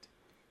believed.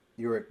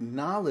 Your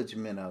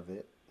acknowledgement of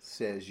it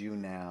says you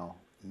now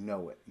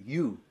know it.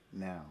 You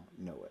now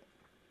know it.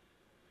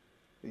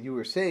 You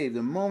were saved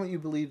the moment you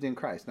believed in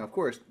Christ. Now, of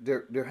course,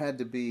 there had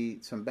to be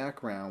some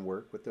background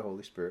work with the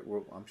Holy Spirit.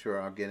 I'm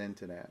sure I'll get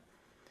into that.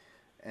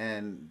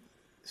 And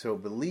so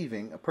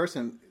believing, a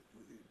person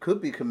could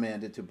be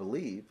commanded to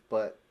believe,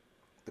 but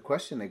the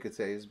question they could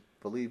say is,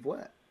 believe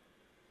what?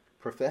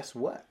 Profess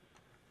what?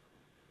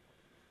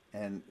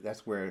 And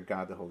that's where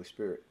God, the Holy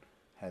Spirit,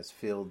 has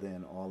filled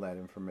in all that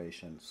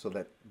information so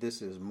that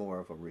this is more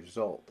of a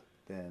result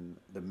than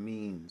the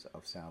means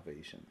of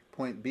salvation.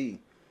 Point B,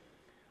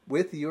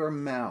 with your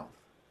mouth.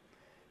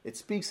 It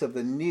speaks of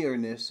the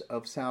nearness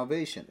of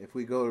salvation. If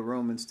we go to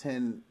Romans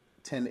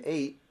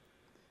 10:8,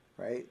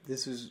 right,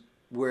 this is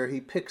where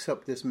he picks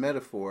up this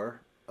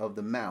metaphor of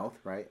the mouth,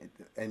 right,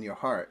 and your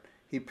heart.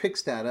 He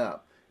picks that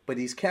up, but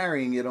he's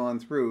carrying it on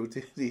through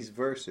to these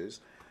verses.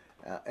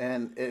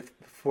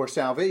 For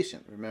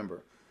salvation,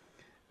 remember.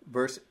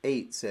 Verse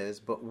 8 says,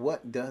 but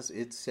what does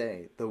it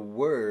say? The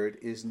word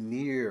is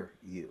near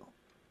you.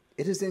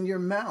 It is in your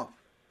mouth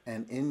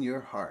and in your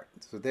heart.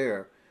 So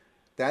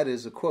that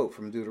is a quote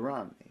from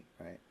Deuteronomy,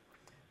 right?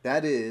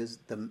 That is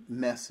the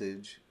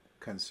message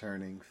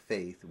concerning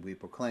faith we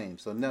proclaim.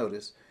 So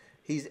notice,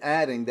 he's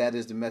adding that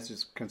is the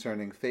message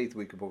concerning faith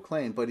we can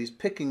proclaim, but he's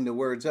picking the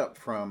words up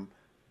from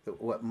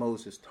what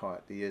Moses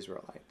taught the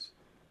Israelites.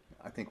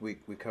 I think we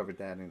covered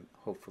that in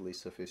hopefully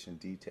sufficient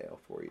detail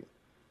for you.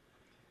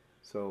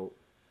 So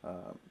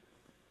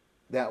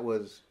that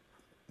was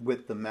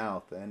with the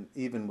mouth and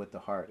even with the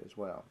heart as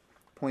well.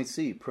 Point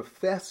C,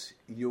 profess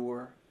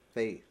your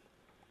faith.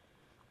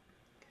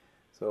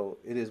 So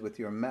it is with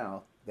your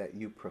mouth that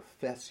you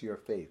profess your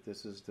faith.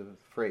 This is the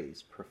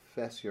phrase,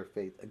 profess your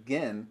faith.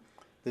 Again,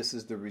 this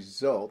is the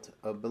result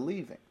of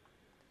believing.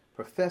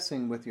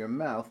 Professing with your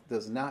mouth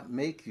does not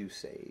make you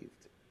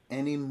saved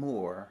any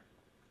more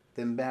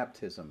than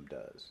baptism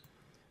does.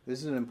 This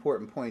is an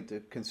important point to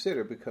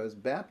consider because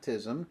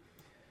baptism,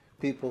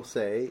 people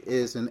say,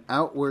 is an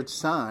outward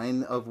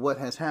sign of what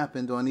has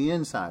happened on the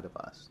inside of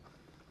us.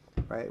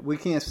 Right? We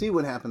can't see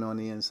what happened on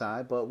the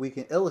inside, but we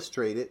can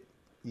illustrate it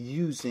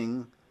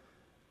using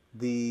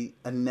the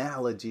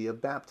analogy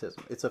of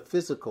baptism. It's a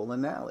physical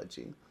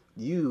analogy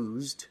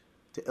used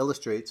to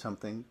illustrate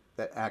something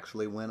that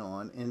actually went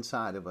on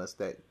inside of us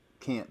that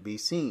can't be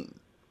seen,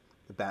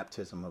 the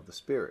baptism of the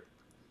Spirit.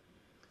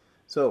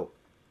 So,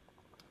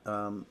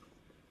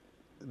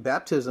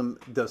 baptism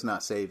does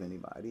not save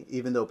anybody,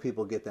 even though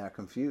people get that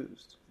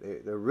confused.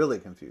 They're really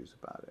confused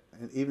about it.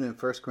 And even in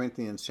 1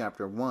 Corinthians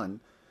chapter 1,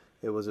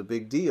 it was a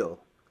big deal.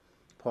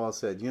 Paul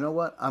said, you know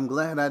what? I'm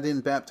glad I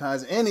didn't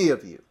baptize any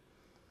of you.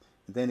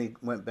 And then he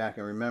went back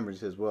and remembered, he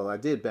says, well, I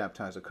did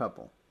baptize a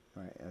couple,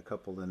 right? A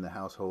couple in the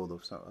household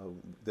of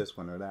this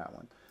one or that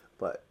one.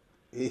 But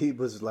he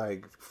was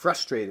like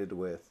frustrated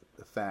with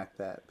the fact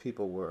that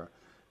people were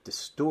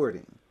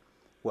distorting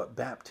what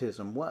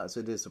baptism was.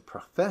 It is a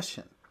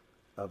profession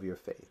of your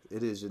faith.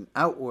 It is an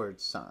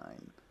outward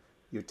sign.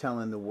 You're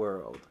telling the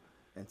world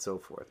and so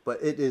forth.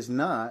 But it is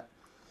not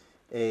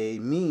a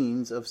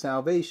means of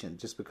salvation.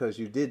 Just because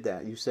you did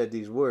that, you said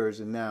these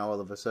words, and now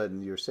all of a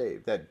sudden you're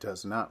saved. That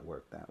does not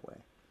work that way.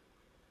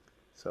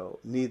 So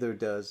neither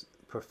does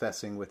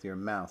professing with your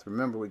mouth.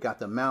 Remember, we got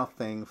the mouth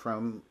thing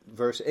from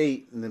verse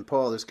 8, and then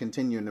Paul is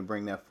continuing to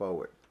bring that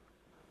forward.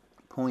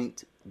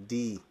 Point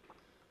D,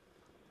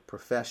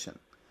 profession.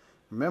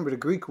 Remember the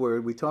Greek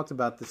word, we talked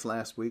about this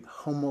last week,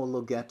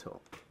 homologeto.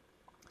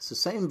 It's the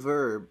same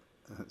verb,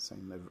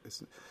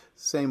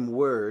 same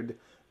word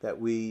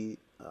that we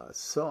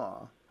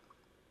saw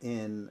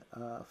in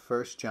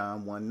 1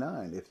 John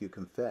 1:9. If you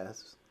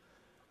confess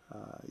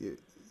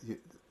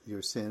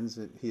your sins,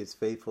 he is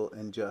faithful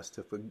and just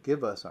to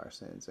forgive us our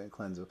sins and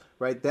cleanse us.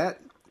 Right?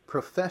 That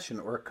profession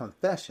or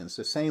confession, it's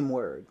the same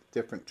word,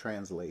 different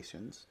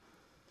translations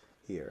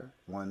here.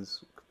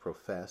 One's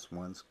profess,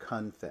 one's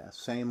confess,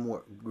 same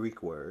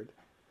Greek word,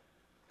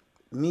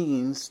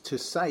 means to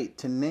cite,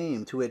 to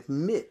name, to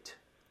admit.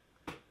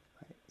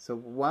 Right? So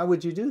why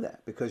would you do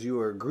that? Because you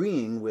are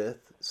agreeing with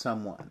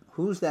someone.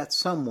 Who's that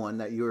someone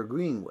that you're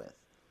agreeing with?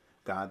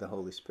 God the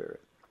Holy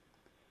Spirit.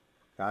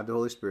 God the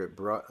Holy Spirit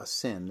brought a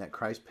sin that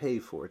Christ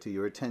paid for to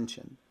your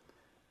attention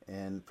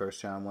in 1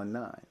 John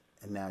 1:9.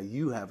 And now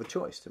you have a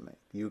choice to make.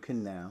 You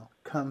can now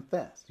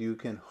confess. You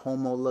can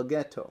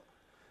homologeto,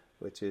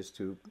 which is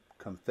to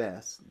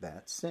confess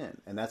that sin.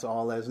 And that's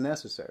all that's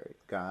necessary.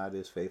 God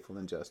is faithful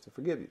and just to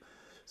forgive you.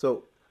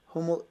 So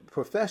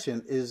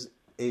profession is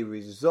a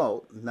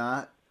result,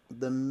 not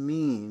the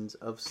means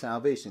of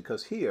salvation.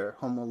 Because here,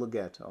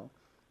 homologeto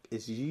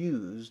is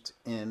used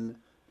in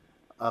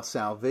a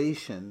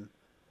salvation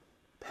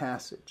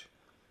passage.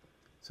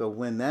 So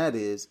when that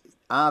is,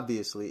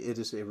 obviously it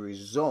is a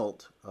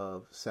result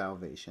of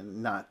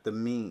salvation, not the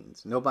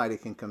means. Nobody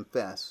can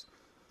confess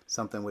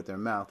something with their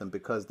mouth, and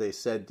because they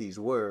said these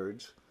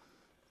words,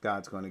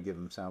 God's going to give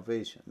them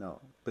salvation.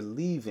 No,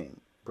 believing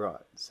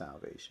brought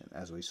salvation,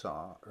 as we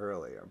saw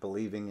earlier.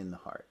 Believing in the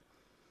heart.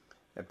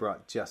 That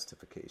brought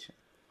justification.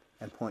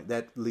 And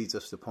that leads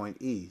us to point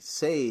E.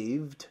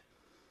 Saved,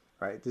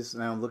 right?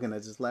 Now I'm looking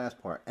at this last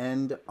part.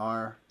 And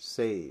are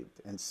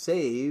saved. And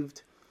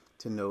saved,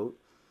 to note,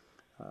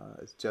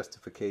 is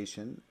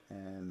justification,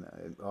 and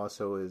it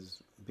also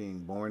is being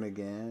born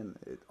again.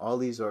 All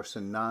these are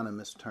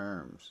synonymous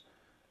terms.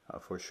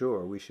 For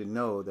sure, we should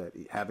know that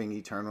having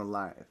eternal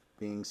life,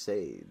 being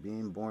saved,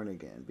 being born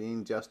again,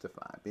 being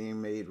justified,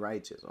 being made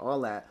righteous,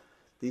 all that,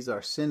 these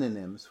are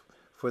synonyms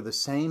for the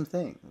same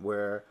thing,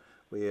 where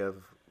we have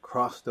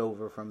crossed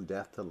over from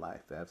death to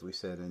life, as we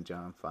said in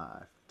John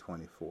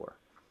 5:24.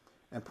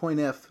 And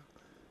point F,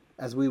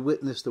 as we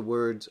witness the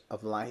words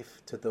of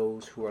life to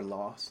those who are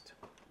lost,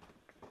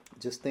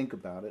 just think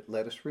about it.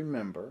 Let us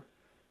remember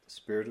the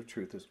Spirit of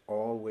truth is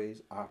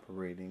always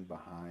operating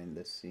behind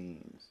the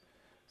scenes.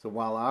 So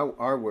while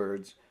our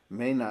words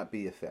may not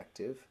be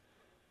effective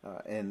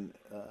in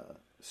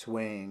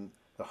swaying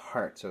the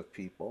hearts of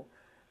people,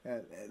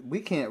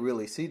 we can't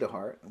really see the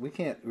heart. We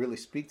can't really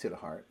speak to the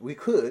heart. We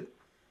could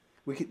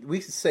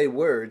say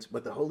words,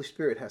 but the Holy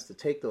Spirit has to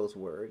take those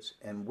words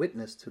and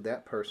witness to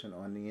that person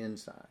on the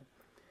inside.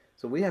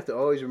 So we have to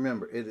always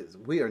remember,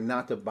 we are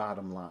not the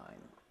bottom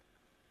line.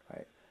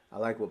 Right? I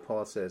like what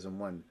Paul says in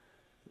 1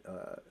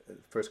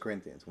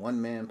 Corinthians.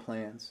 One man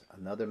plants,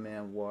 another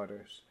man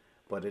waters,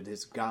 but it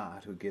is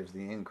God who gives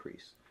the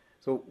increase.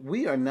 So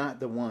we are not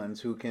the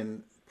ones who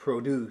can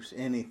produce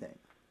anything,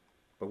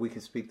 but we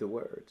can speak the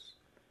words.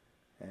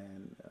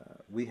 And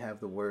we have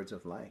the words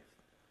of life,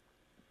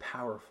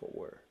 powerful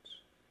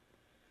words.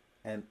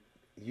 And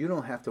you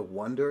don't have to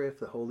wonder if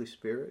the Holy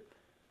Spirit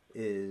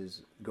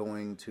is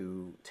going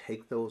to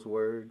take those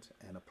words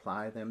and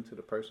apply them to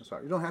the person's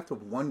heart. You don't have to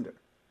wonder.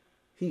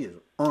 He is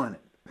on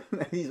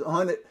it. He's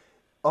on it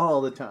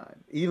all the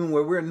time. Even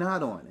where we're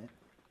not on it,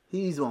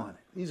 he's on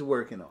it. He's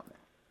working on it,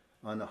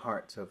 on the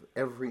hearts of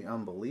every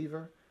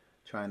unbeliever,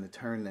 trying to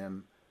turn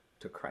them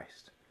to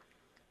Christ.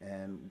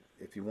 And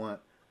if you want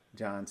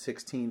John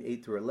 16,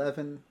 8 through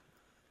 11,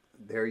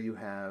 there you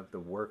have the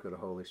work of the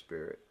Holy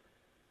Spirit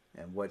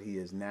and what he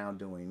is now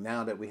doing.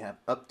 Now that we have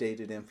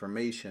updated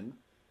information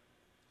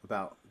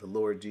about the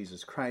Lord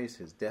Jesus Christ,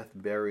 his death,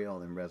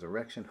 burial, and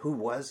resurrection, who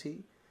was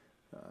he?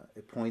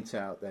 It points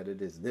out that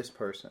it is this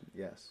person,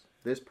 yes,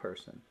 this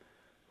person,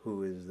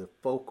 who is the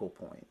focal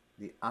point,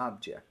 the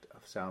object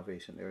of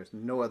salvation. There is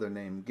no other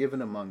name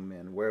given among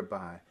men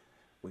whereby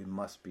we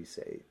must be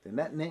saved. And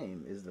that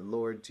name is the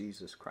Lord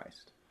Jesus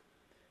Christ.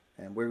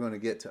 And we're going to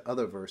get to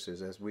other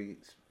verses as we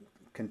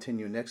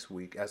continue next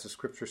week. As the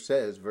scripture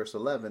says, verse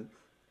 11,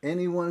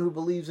 anyone who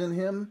believes in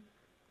him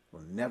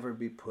will never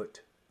be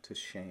put to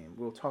shame.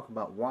 We'll talk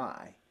about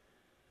why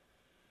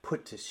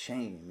put to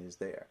shame is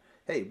there.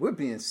 Hey, we're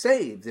being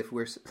saved. If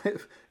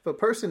a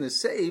person is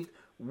saved,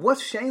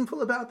 what's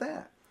shameful about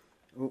that?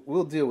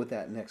 We'll deal with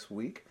that next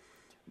week.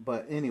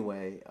 But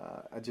anyway,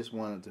 I just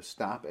wanted to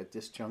stop at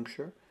this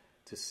juncture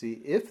to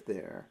see if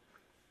there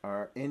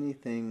are any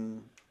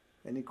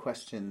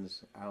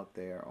questions out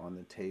there on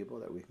the table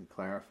that we can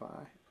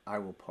clarify. I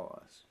will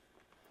pause.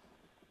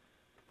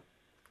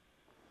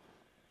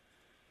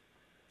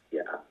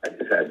 Yeah, I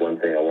just had one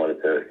thing I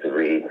wanted to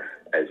read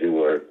as you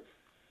were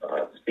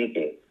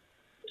speaking,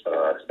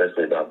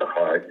 especially about the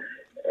heart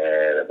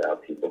and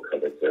about people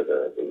coming to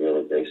the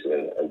realization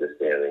and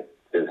understanding.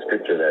 There's a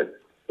scripture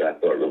that I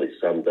thought really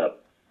summed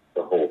up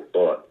the whole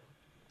thought,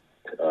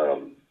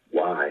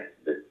 why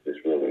this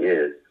really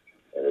is,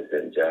 and it's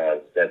in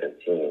John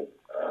 17,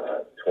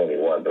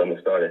 21. But I'm going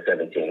to start at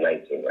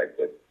 17:19 right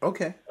quick.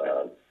 Okay.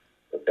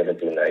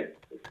 17:19,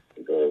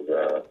 it goes,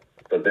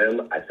 for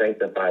them I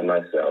sanctify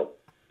myself,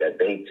 that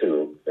they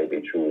too may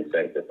be truly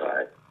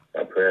sanctified.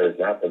 My prayer is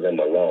not for them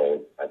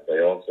alone. I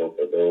pray also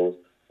for those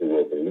who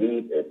will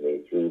believe in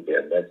me through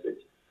their message,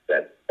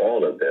 that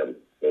all of them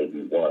may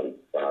be one,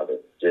 Father,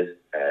 just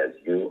as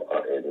you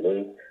are in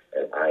me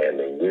and I am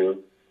in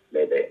you.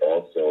 May they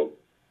also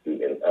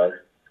be in us,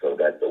 so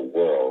that the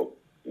world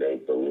may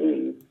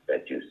believe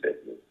that you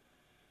sent me.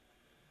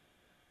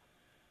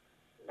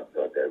 I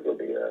thought that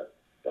really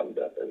summed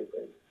up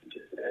everything you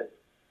just said.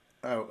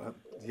 Oh,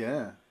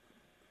 yeah.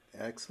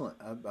 Excellent.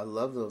 I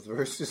love those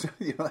verses.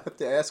 You don't have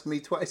to ask me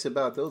twice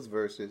about those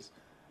verses.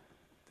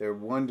 They're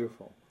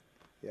wonderful.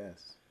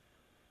 Yes.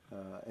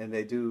 And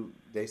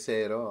they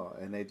say it all,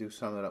 and they do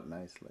sum it up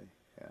nicely.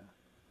 Yeah.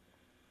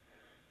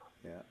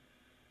 Yeah.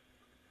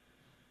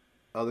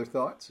 Other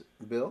thoughts,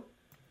 Bill,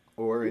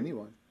 or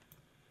anyone?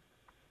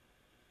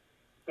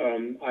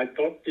 I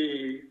thought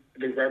the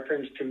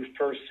reference to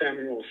 1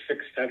 Samuel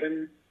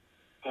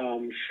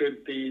 6:7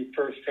 should be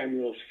 1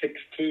 Samuel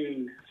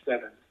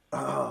 16:7.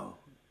 Oh,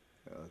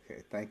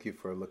 okay. Thank you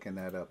for looking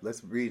that up.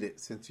 Let's read it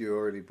since you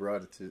already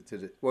brought it to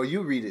the... Well,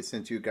 you read it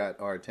since you got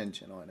our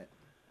attention on it.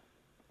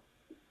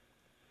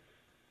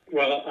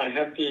 Well, I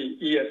have the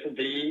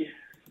ESV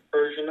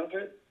version of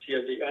it. Do you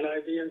have the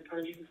NIV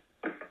version?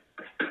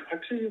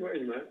 Actually,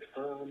 wait a minute.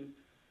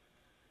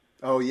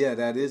 Oh yeah,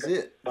 that is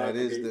it. That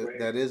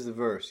is the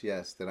verse.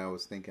 Yes, that I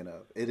was thinking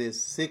of. It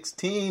is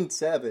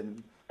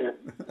 16:7. Yeah.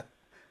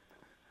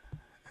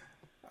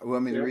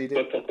 Want me to read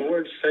it? But the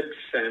Lord said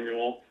to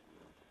Samuel,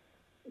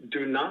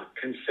 do not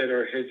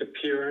consider his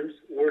appearance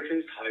or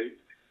his height,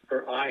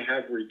 for I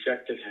have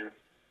rejected him.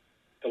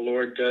 The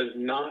Lord does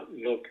not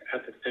look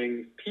at the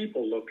things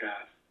people look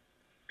at.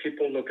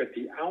 People look at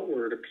the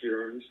outward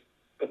appearance,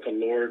 but the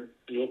Lord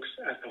looks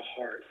at the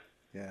heart.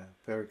 Yeah,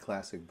 very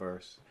classic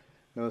verse.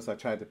 Notice I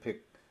tried to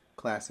pick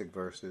classic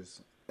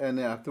verses, and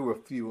then I threw a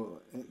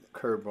few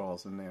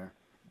curveballs in there.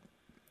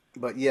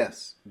 But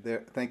yes,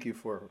 thank you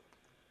for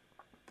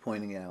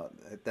pointing out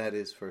that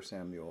is 1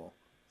 Samuel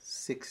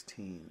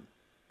 16,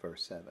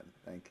 verse 7.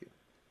 Thank you.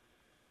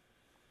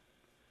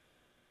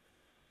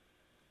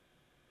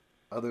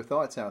 Other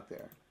thoughts out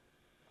there?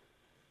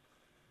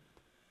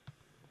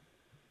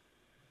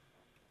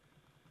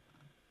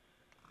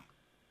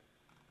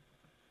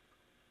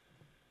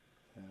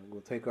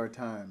 We'll take our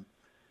time.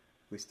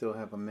 We still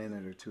have a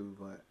minute or two,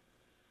 but...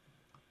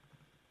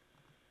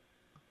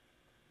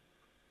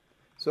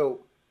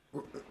 So,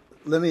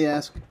 let me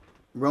ask,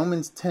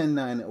 Romans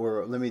 10:9,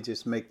 or let me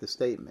just make the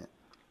statement.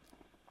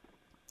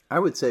 I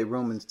would say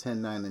Romans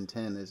 10:9 and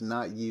 10 is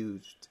not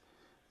used,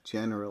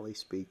 generally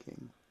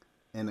speaking,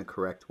 in a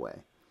correct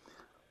way.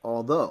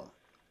 Although,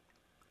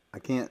 I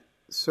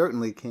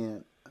certainly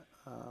can't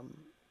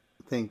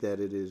think that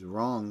it is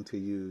wrong to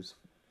use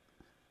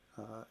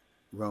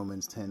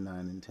Romans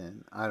 10:9 and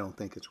 10. I don't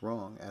think it's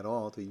wrong at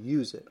all to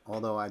use it.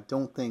 Although I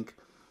don't think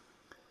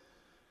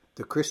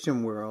the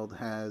Christian world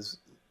has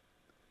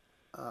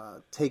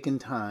taken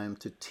time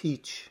to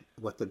teach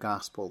what the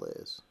gospel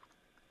is.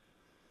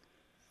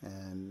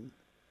 And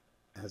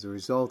as a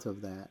result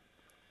of that,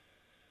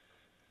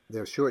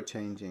 they're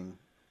shortchanging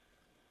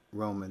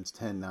Romans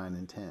 10:9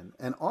 and 10.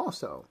 And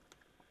also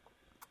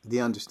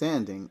the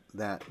understanding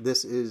that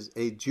this is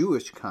a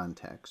Jewish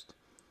context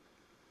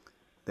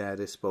that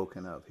is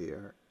spoken of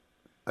here,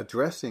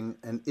 addressing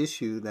an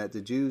issue that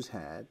the Jews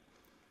had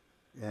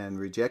and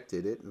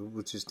rejected it,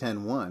 which is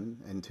 10:1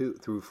 and 2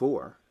 through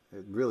 4.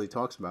 It really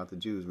talks about the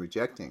Jews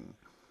rejecting,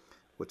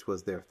 which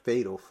was their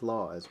fatal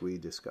flaw, as we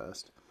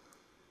discussed.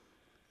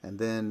 And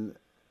then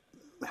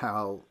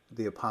how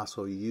the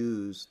apostle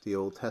used the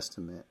Old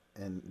Testament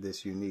in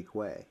this unique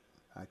way,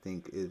 I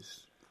think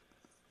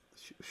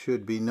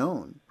should be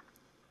known.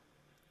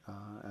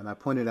 And I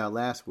pointed out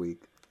last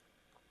week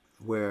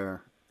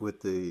where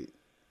with the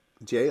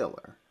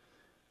jailer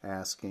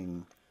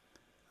asking,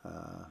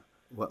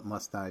 what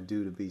must I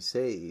do to be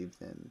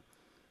saved? And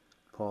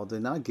Paul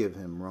did not give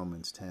him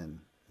Romans 10:9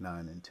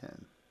 and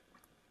 10.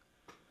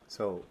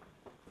 So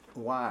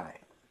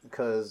why?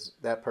 Because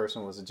that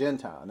person was a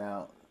Gentile.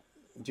 Now,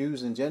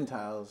 Jews and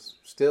Gentiles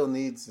still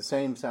needs the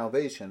same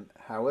salvation.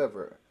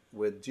 However,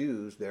 with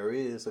Jews, there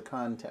is a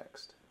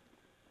context.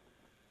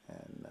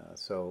 And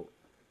so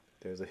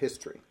there's a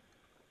history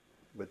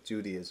with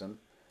Judaism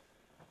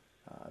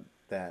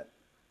that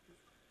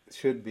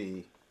should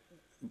be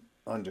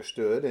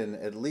understood and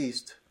at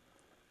least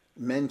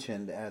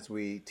mentioned as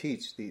we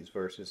teach these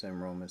verses in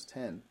Romans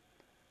 10,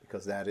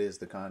 because that is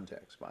the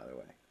context, by the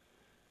way.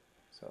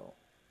 So,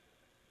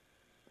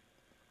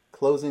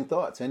 closing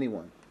thoughts,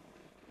 anyone?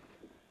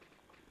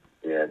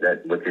 Yeah,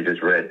 that what you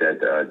just read,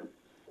 that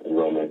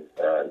Romans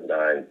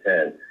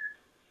 9:10,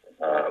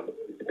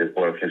 just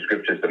brought a few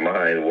scriptures to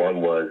mind.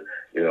 One was,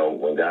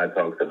 when God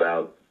talks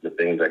about the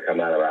things that come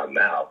out of our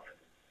mouth,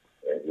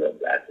 and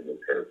blasphemous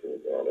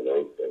curses and all of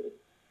those things,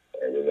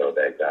 and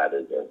that God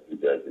He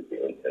judges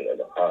the intent of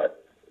the heart.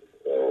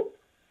 So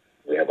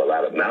we have a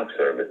lot of mouth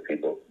service.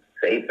 People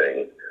say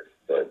things,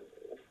 but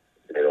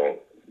they're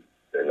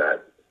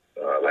not,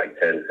 like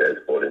 10 says,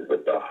 for it is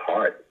with the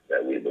heart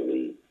that we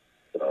believe.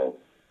 So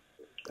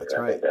that's I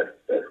right. think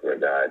that's where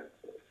God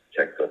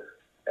checks us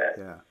at.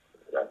 Yeah.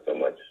 Not so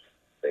much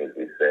things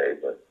we say,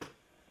 but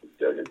He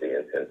judges the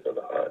intents of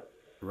the heart.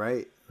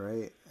 Right.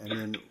 And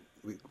then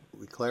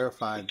we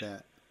clarified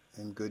that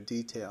in good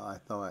detail, I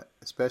thought,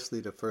 especially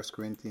the 1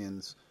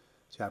 Corinthians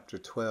chapter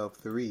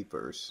 12:3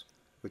 verse,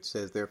 which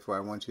says, therefore I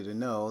want you to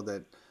know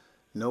that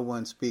no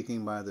one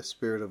speaking by the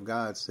Spirit of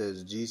God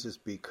says Jesus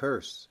be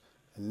cursed,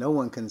 and no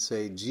one can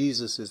say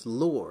Jesus is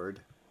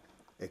Lord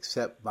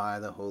except by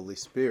the Holy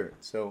Spirit.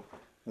 So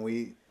when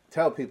we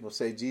tell people,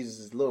 say Jesus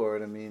is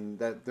Lord, I mean,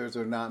 that those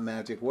are not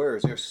magic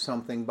words. There's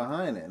something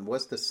behind it. And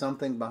what's the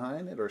something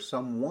behind it, or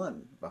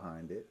someone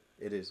behind it?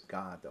 It is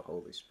God, the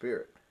Holy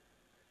Spirit,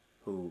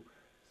 who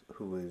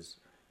has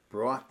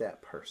brought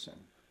that person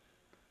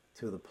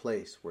to the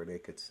place where they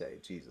could say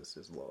Jesus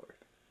is Lord.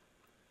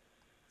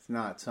 It's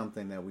not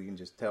something that we can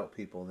just tell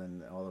people,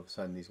 then all of a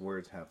sudden these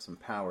words have some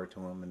power to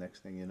them, and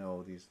next thing you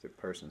know, the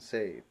person's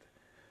saved.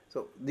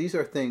 So these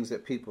are things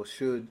that people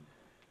should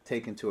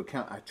take into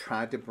account. I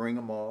tried to bring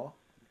them all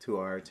to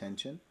our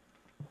attention,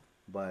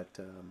 but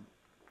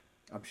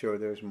I'm sure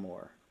there's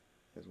more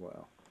as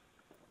well.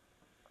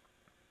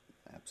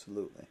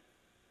 Absolutely.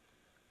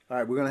 All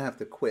right, we're going to have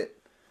to quit.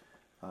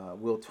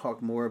 We'll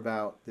talk more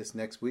about this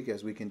next week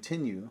as we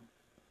continue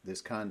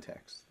this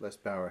context. Let's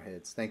bow our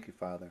heads. Thank you,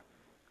 Father.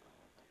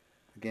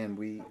 Again,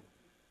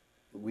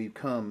 we've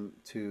come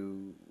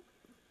to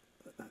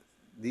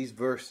these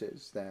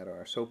verses that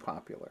are so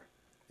popular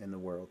in the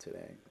world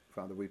today.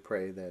 Father, we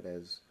pray that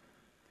as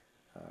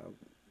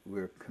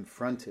we're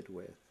confronted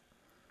with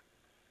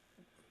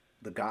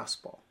the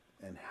gospel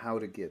and how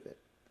to give it,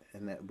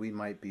 and that we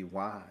might be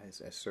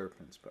wise as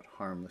serpents but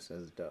harmless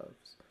as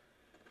doves,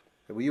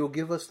 that you will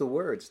give us the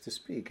words to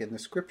speak and the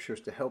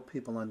scriptures to help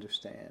people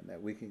understand,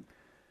 that we can,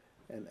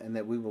 and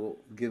that we will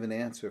give an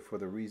answer for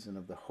the reason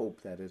of the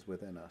hope that is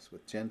within us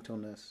with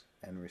gentleness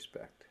and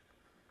respect.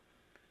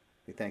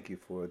 We thank you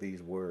for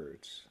these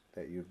words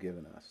that you've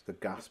given us, the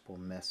gospel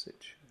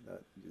message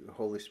that the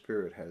Holy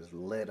Spirit has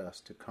led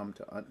us to come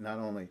to not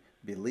only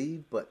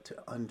believe but to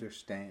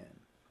understand.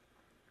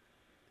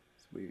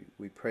 So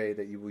we pray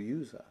that you will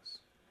use us,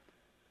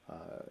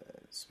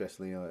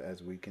 especially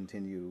as we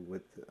continue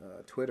with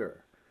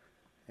Twitter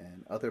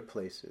and other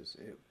places.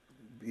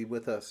 Be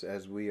with us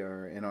as we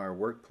are in our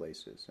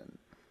workplaces and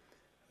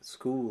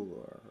school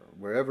or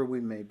wherever we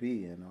may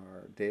be in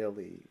our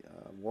daily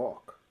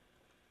walk,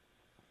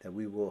 that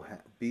we will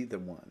be the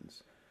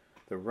ones,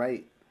 the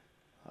right,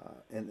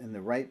 in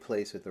the right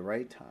place at the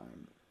right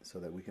time, so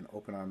that we can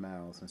open our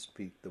mouths and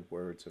speak the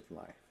words of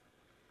life.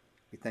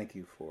 We thank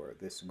you for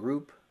this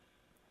group,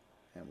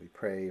 and we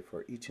pray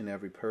for each and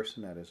every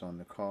person that is on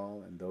the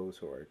call and those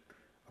who are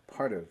a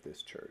part of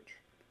this church.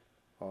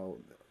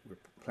 We're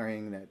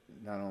praying that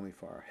not only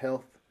for our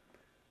health,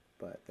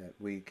 but that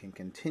we can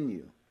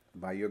continue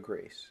by your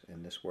grace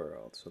in this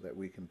world, so that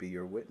we can be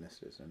your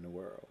witnesses in the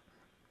world.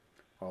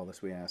 All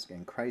this we ask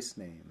in Christ's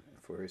name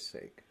and for his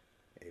sake.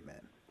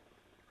 Amen.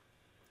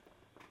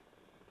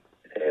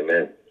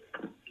 Amen.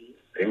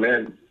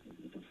 Amen.